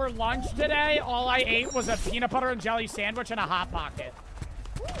 Bro, for lunch today, all I ate was a peanut butter and jelly sandwich and a Hot Pocket.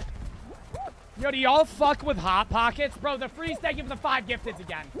 Yo, do y'all fuck with Hot Pockets? Bro, the Freeze, thank you for the 5 gifteds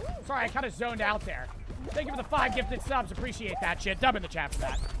again. Sorry, I kind of zoned out there. Thank you for the 5 gifted subs. Appreciate that shit. Dub in the chat for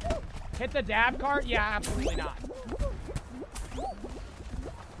that. Hit the dab cart? Yeah, absolutely not.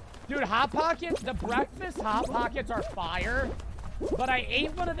 Dude, Hot Pockets, the breakfast Hot Pockets are fire, but I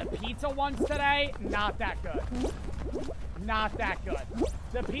ate one of the pizza ones today. Not that good. Not that good.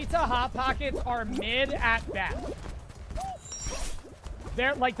 The pizza Hot Pockets are mid at best.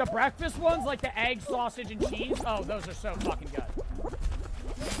 They're like the breakfast ones, like the egg, sausage, and cheese. Oh, those are so fucking good.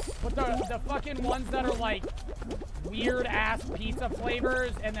 But the fucking ones that are like weird-ass pizza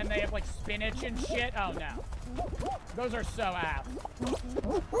flavors, and then they have like spinach and shit. Oh, no. Those are so ass.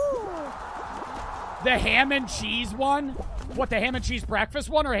 The ham and cheese one? What, the ham and cheese breakfast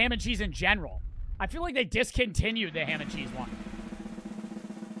one or ham and cheese in general? I feel like they discontinued the ham and cheese one.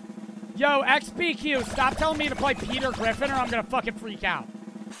 Yo, XPQ, stop telling me to play Peter Griffin or I'm gonna fucking freak out.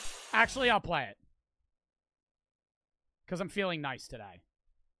 Actually, I'll play it. Because I'm feeling nice today.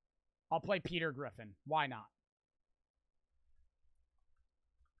 I'll play Peter Griffin. Why not?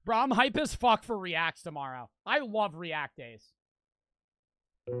 Bro, I'm hype as fuck for Reacts tomorrow. I love React days.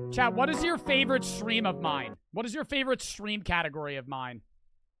 Chat, what is your favorite stream of mine? What is your favorite stream category of mine?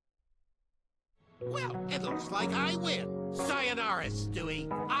 Well, it looks like I win. Sayonara, Stewie.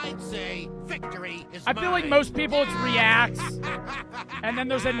 I'd say victory is I feel like most people it's Reacts. And then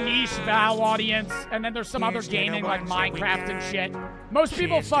there's a niche Val audience. And then there's some other gaming like Minecraft and shit. Most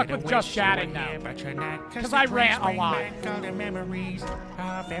people fuck with just chatting though. Because I rant a lot. Memories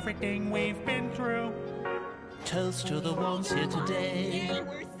of everything we've been through. Toast to the ones here today.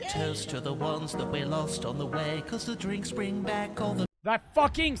 Toast to the ones that we lost on the way. Cause the drinks bring back all the... That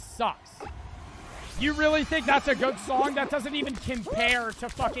fucking sucks. You really think that's a good song? That doesn't even compare to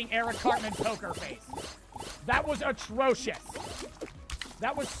fucking Eric Cartman Poker Face. That was atrocious.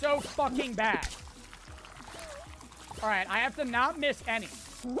 That was so fucking bad. Alright, I have to not miss any.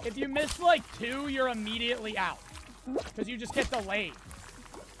 If you miss like 2, you're immediately out. Because you just get delayed.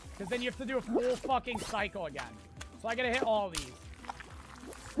 Because then you have to do a full fucking cycle again. So I gotta hit all these.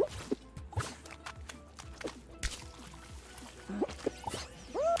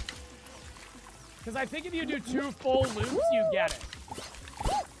 Because I think if you do 2 full loops, you get it.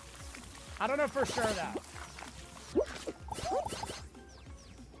 I don't know for sure, though.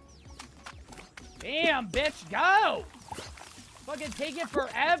 Damn, bitch, go! Fucking take it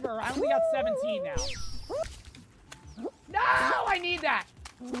forever. I only got 17 now. No, I need that.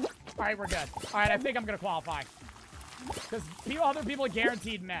 All right, we're good. All right, I think I'm gonna qualify. Because other people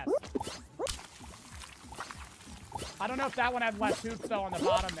guaranteed miss. I don't know if that one had less hoops, though, on the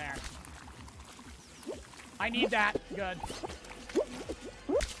bottom there. I need that. Good.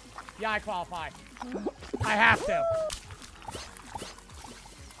 Yeah, I qualify. I have to.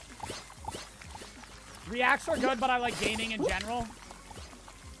 Reacts are good, but I like gaming in general.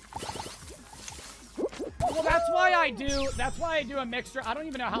 Well, that's why I do a mixture. I don't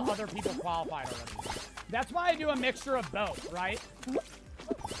even know how other people qualified already. That's why I do a mixture of both, right?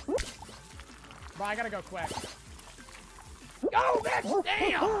 Bro, I gotta go quick. Go, bitch!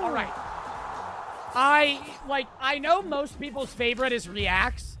 Damn! All right. I know most people's favorite is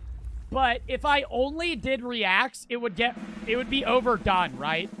reacts, but if I only did reacts, it would be overdone,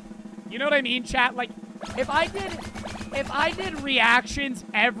 right? You know what I mean, chat? Like, if I did reactions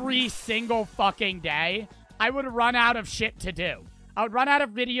every single fucking day, I would run out of shit to do. I would run out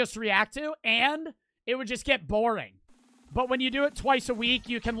of videos to react to, and it would just get boring. But when you do it twice a week,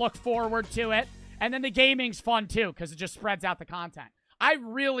 you can look forward to it. And then the gaming's fun, too, because it just spreads out the content. I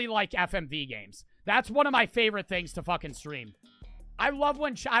really like FMV games. That's one of my favorite things to fucking stream. I love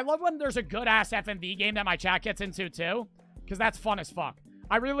when there's a good-ass FMV game that my chat gets into, too, because that's fun as fuck.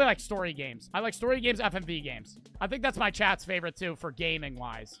 I really like story games. I like story games, FMV games. I think that's my chat's favorite, too, for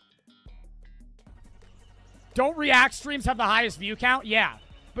gaming-wise. Don't react streams have the highest view count? Yeah.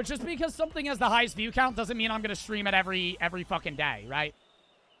 But just because something has the highest view count doesn't mean I'm going to stream it every fucking day, right?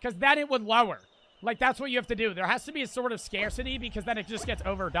 Because then it would lower. Like, that's what you have to do. There has to be a sort of scarcity because then it just gets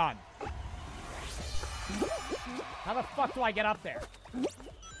overdone. How the fuck do I get up there?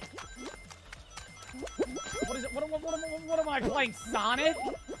 What is it? What am I playing? Sonic?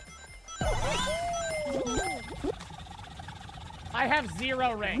 I have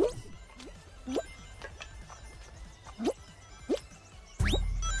 0 rings.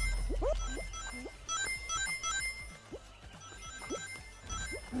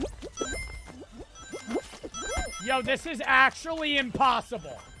 Yo, this is actually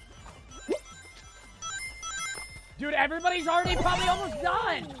impossible. Dude, everybody's already probably almost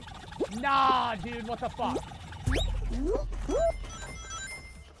done. Nah, dude, what the fuck?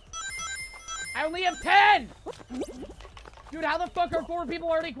 I only have 10! Dude, how the fuck are 4 people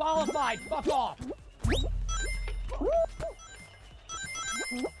already qualified? Fuck off.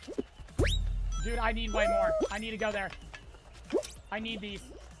 Dude, I need way more. I need to go there. I need these.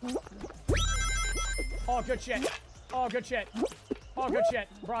 Oh, good shit. Oh, good shit. Oh, good shit.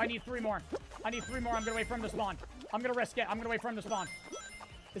 Bro, I need 3 more. I need 3 more. I'm gonna wait for him to spawn. I'm gonna risk it. I'm gonna wait for him to spawn.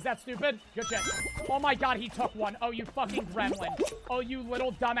 Is that stupid? Good shit. Oh my god, he took one. Oh, you fucking gremlin. Oh, you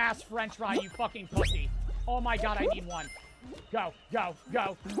little dumbass french fry, you fucking pussy. Oh my god, I need 1. Go, go,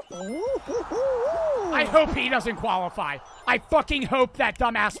 go. I hope he doesn't qualify. I fucking hope that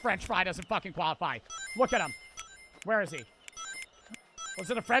dumbass french fry doesn't fucking qualify. Look at him. Where is he? Was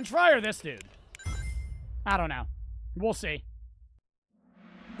it a french fry or this dude? I don't know. We'll see.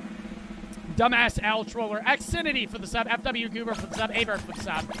 Dumbass L Troller. Xfinity for the sub. FW Goober for the sub. Abert for the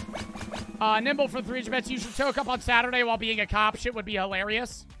sub. Nimble for 3 bits. You should toke up on Saturday while being a cop. Shit would be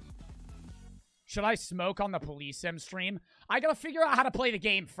hilarious. Should I smoke on the police sim stream? I gotta figure out how to play the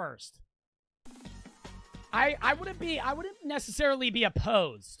game first. I wouldn't necessarily be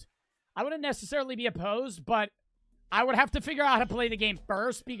opposed. I wouldn't necessarily be opposed, but I would have to figure out how to play the game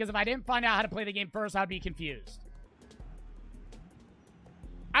first, because if I didn't find out how to play the game first, I'd be confused.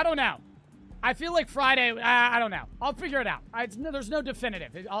 I don't know. I feel like Friday, I don't know. I'll figure it out. There's no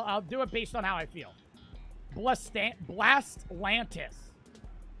definitive. I'll do it based on how I feel. Blastlantis.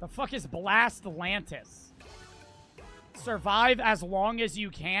 The fuck is Blastlantis? Survive as long as you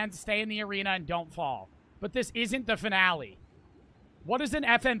can, stay in the arena, and don't fall. But this isn't the finale. What is an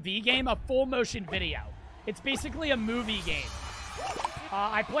FMV game? A full motion video. It's basically a movie game.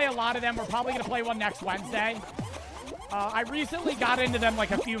 I play a lot of them. We're probably going to play one next Wednesday. I recently got into them like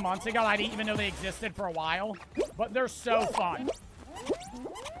a few months ago. I didn't even know they existed for a while. But they're so fun.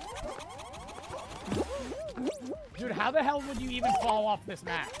 Dude, how the hell would you even fall off this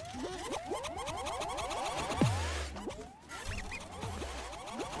map?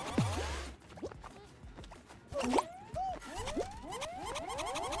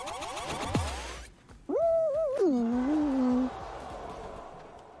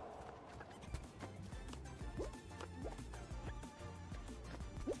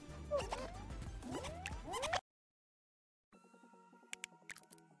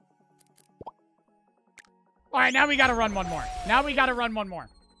 All right, now we got to run one more. Now we got to run one more.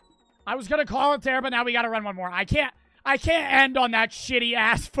 I was gonna call it there, but now we gotta run one more. I can't end on that shitty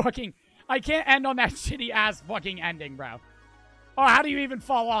ass fucking... I can't end on that shitty ass fucking ending, bro. Oh, how do you even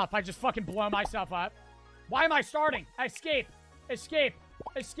fall off? I just fucking blow myself up. Why am I starting? Escape. Escape.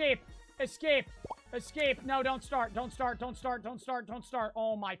 Escape. Escape. Escape. No, don't start. Don't start. Don't start. Don't start. Don't start.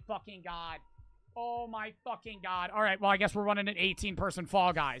 Oh my fucking god. Oh my fucking god. Alright, well, I guess we're running an 18-person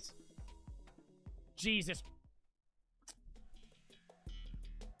Fall Guys. Jesus.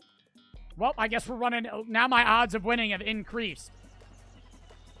 Well, I guess we're running... Now my odds of winning have increased.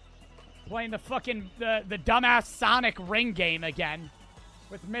 Playing the fucking... The dumbass Sonic ring game again.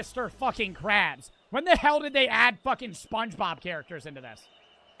 With Mr. fucking Krabs. When the hell did they add fucking SpongeBob characters into this?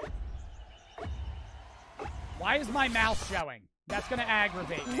 Why is my mouse showing? That's gonna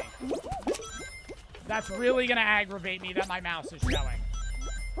aggravate me. That's really gonna aggravate me that my mouse is showing.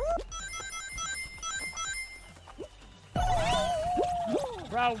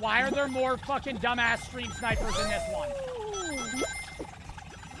 Bro, why are there more fucking dumbass stream snipers in this one?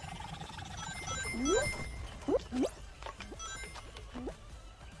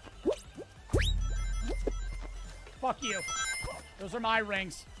 Fuck you. Those are my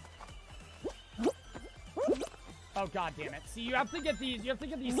rings. Oh, god damn it. See, you have to get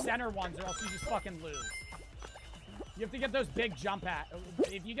these center ones or else you just fucking lose. You have to get those big jump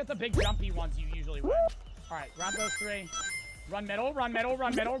if you get the big jumpy ones, you usually win. Alright, grab those three. Run middle, run middle,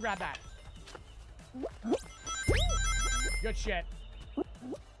 run middle, grab that. Good shit.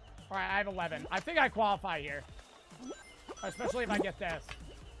 Alright, I have 11. I think I qualify here. Especially if I get this.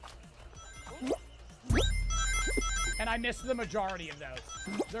 And I missed the majority of those.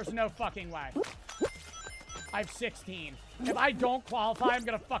 There's no fucking way. I have 16. If I don't qualify, I'm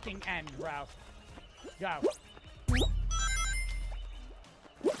gonna fucking end, bro. Go.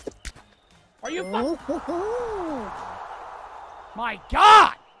 Are you My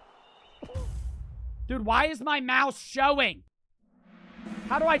god! Dude, why is my mouse showing?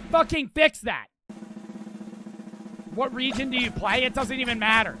 How do I fucking fix that? What region do you play? It doesn't even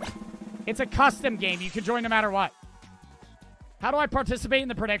matter. It's a custom game. You can join no matter what. How do I participate in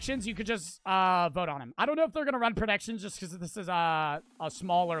the predictions? You could just vote on them. I don't know if they're going to run predictions just because this is a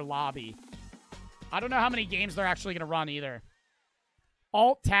smaller lobby. I don't know how many games they're actually going to run either.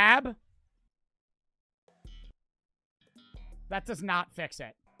 Alt-Tab. That does not fix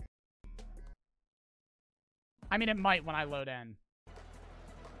it. I mean, it might when I load in.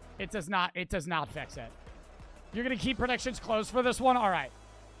 It does not fix it. You're going to keep predictions closed for this one? All right.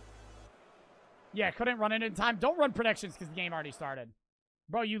 Yeah, couldn't run it in time. Don't run predictions because the game already started.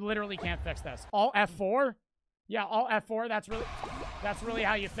 Bro, you literally can't fix this. Alt F4? Yeah, Alt F4. That's really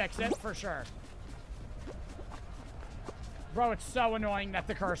how you fix it, for sure. Bro, it's so annoying that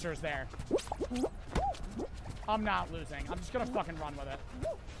the cursor's there. I'm not losing. I'm just gonna fucking run with it.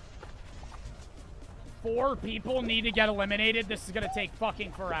 4 people need to get eliminated. This is gonna take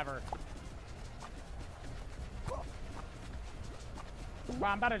fucking forever. Bro,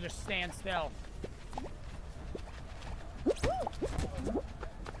 I'm about to just stand still.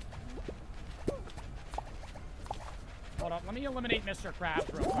 Hold up, let me eliminate Mr.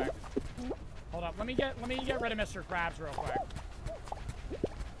 Krabs real quick. Hold up, let me get rid of Mr. Krabs real quick.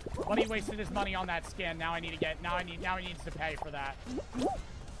 But he wasted his money on that skin. Now he needs to pay for that.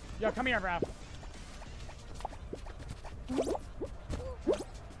 Yo, come here, bro.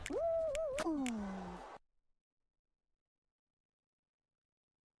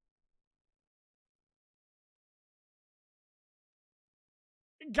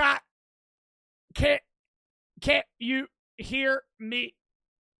 Can't you hear me?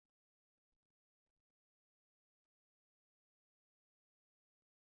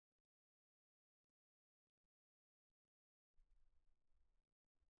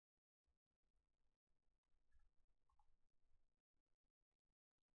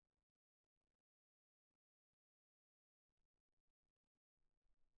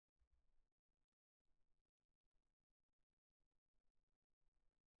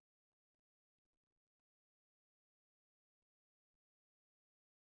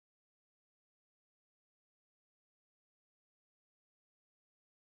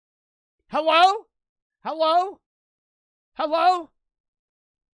 Hello? Hello? Hello?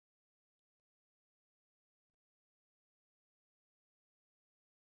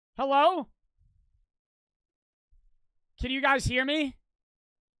 Hello? Can you guys hear me?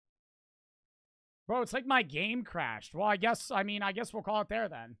 Bro, it's like my game crashed. Well, I guess we'll call it there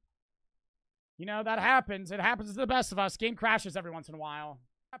then. You know, that happens. It happens to the best of us. Game crashes every once in a while.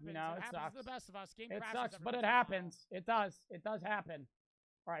 You know, it sucks. The best of us. It sucks, but it happens. It does. It does happen.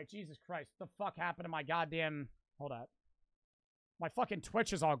 All right, Jesus Christ. What the fuck happened to my goddamn... Hold up. My fucking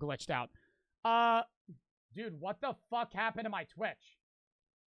Twitch is all glitched out. Dude, what the fuck happened to my Twitch?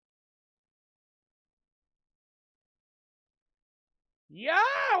 Yo,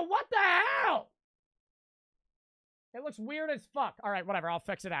 what the hell? It looks weird as fuck. All right, whatever. I'll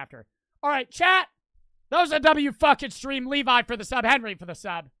fix it after. All right, chat. Those are W fucking stream. Levi for the sub. Henry for the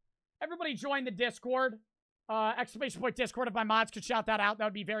sub. Everybody join the Discord. Exclamation point Discord. If my mods could shout that out, that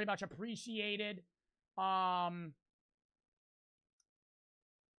would be very much appreciated.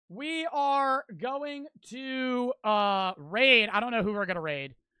 We are going to raid. I don't know who we're going to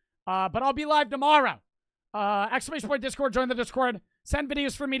raid. But I'll be live tomorrow. Exclamation point Discord. Join the Discord. Send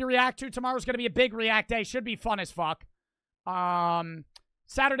videos for me to react to. Tomorrow's going to be a big react day. Should be fun as fuck.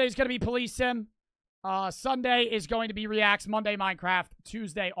 Saturday's going to be Police Sim. Sunday is going to be Reacts. Monday, Minecraft.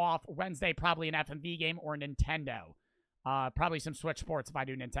 Tuesday off. Wednesday, probably an FMV game or Nintendo. Probably some Switch Sports if I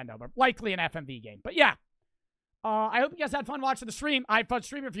do Nintendo, but likely an FMV game. But yeah. I hope you guys had fun watching the stream. I had fun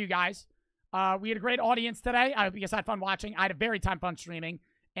streaming for you guys. We had a great audience today. I hope you guys had fun watching. I had a very fun streaming.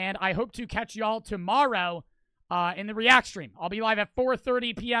 And I hope to catch y'all tomorrow in the React stream. I'll be live at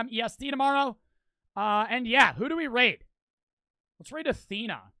 4:30 p.m. EST tomorrow. And yeah, who do we raid? Let's raid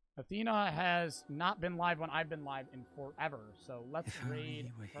Athena. Athena has not been live when I've been live in forever. So let's raid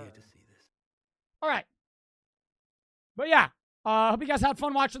her. Here to see this. All right. But yeah, hope you guys had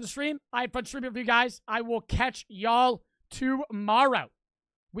fun watching the stream. I had fun streaming for you guys. I will catch y'all tomorrow.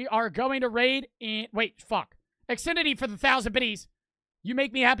 We are going to raid in... Wait, fuck. Xfinity for the 1,000 biddies. You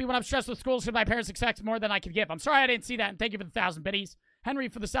make me happy when I'm stressed with school, so my parents expect more than I can give. I'm sorry I didn't see that, and thank you for the 1,000 biddies. Henry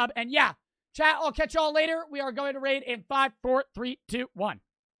for the sub. And yeah, chat, I'll catch y'all later. We are going to raid in 5, 4, 3, 2, 1.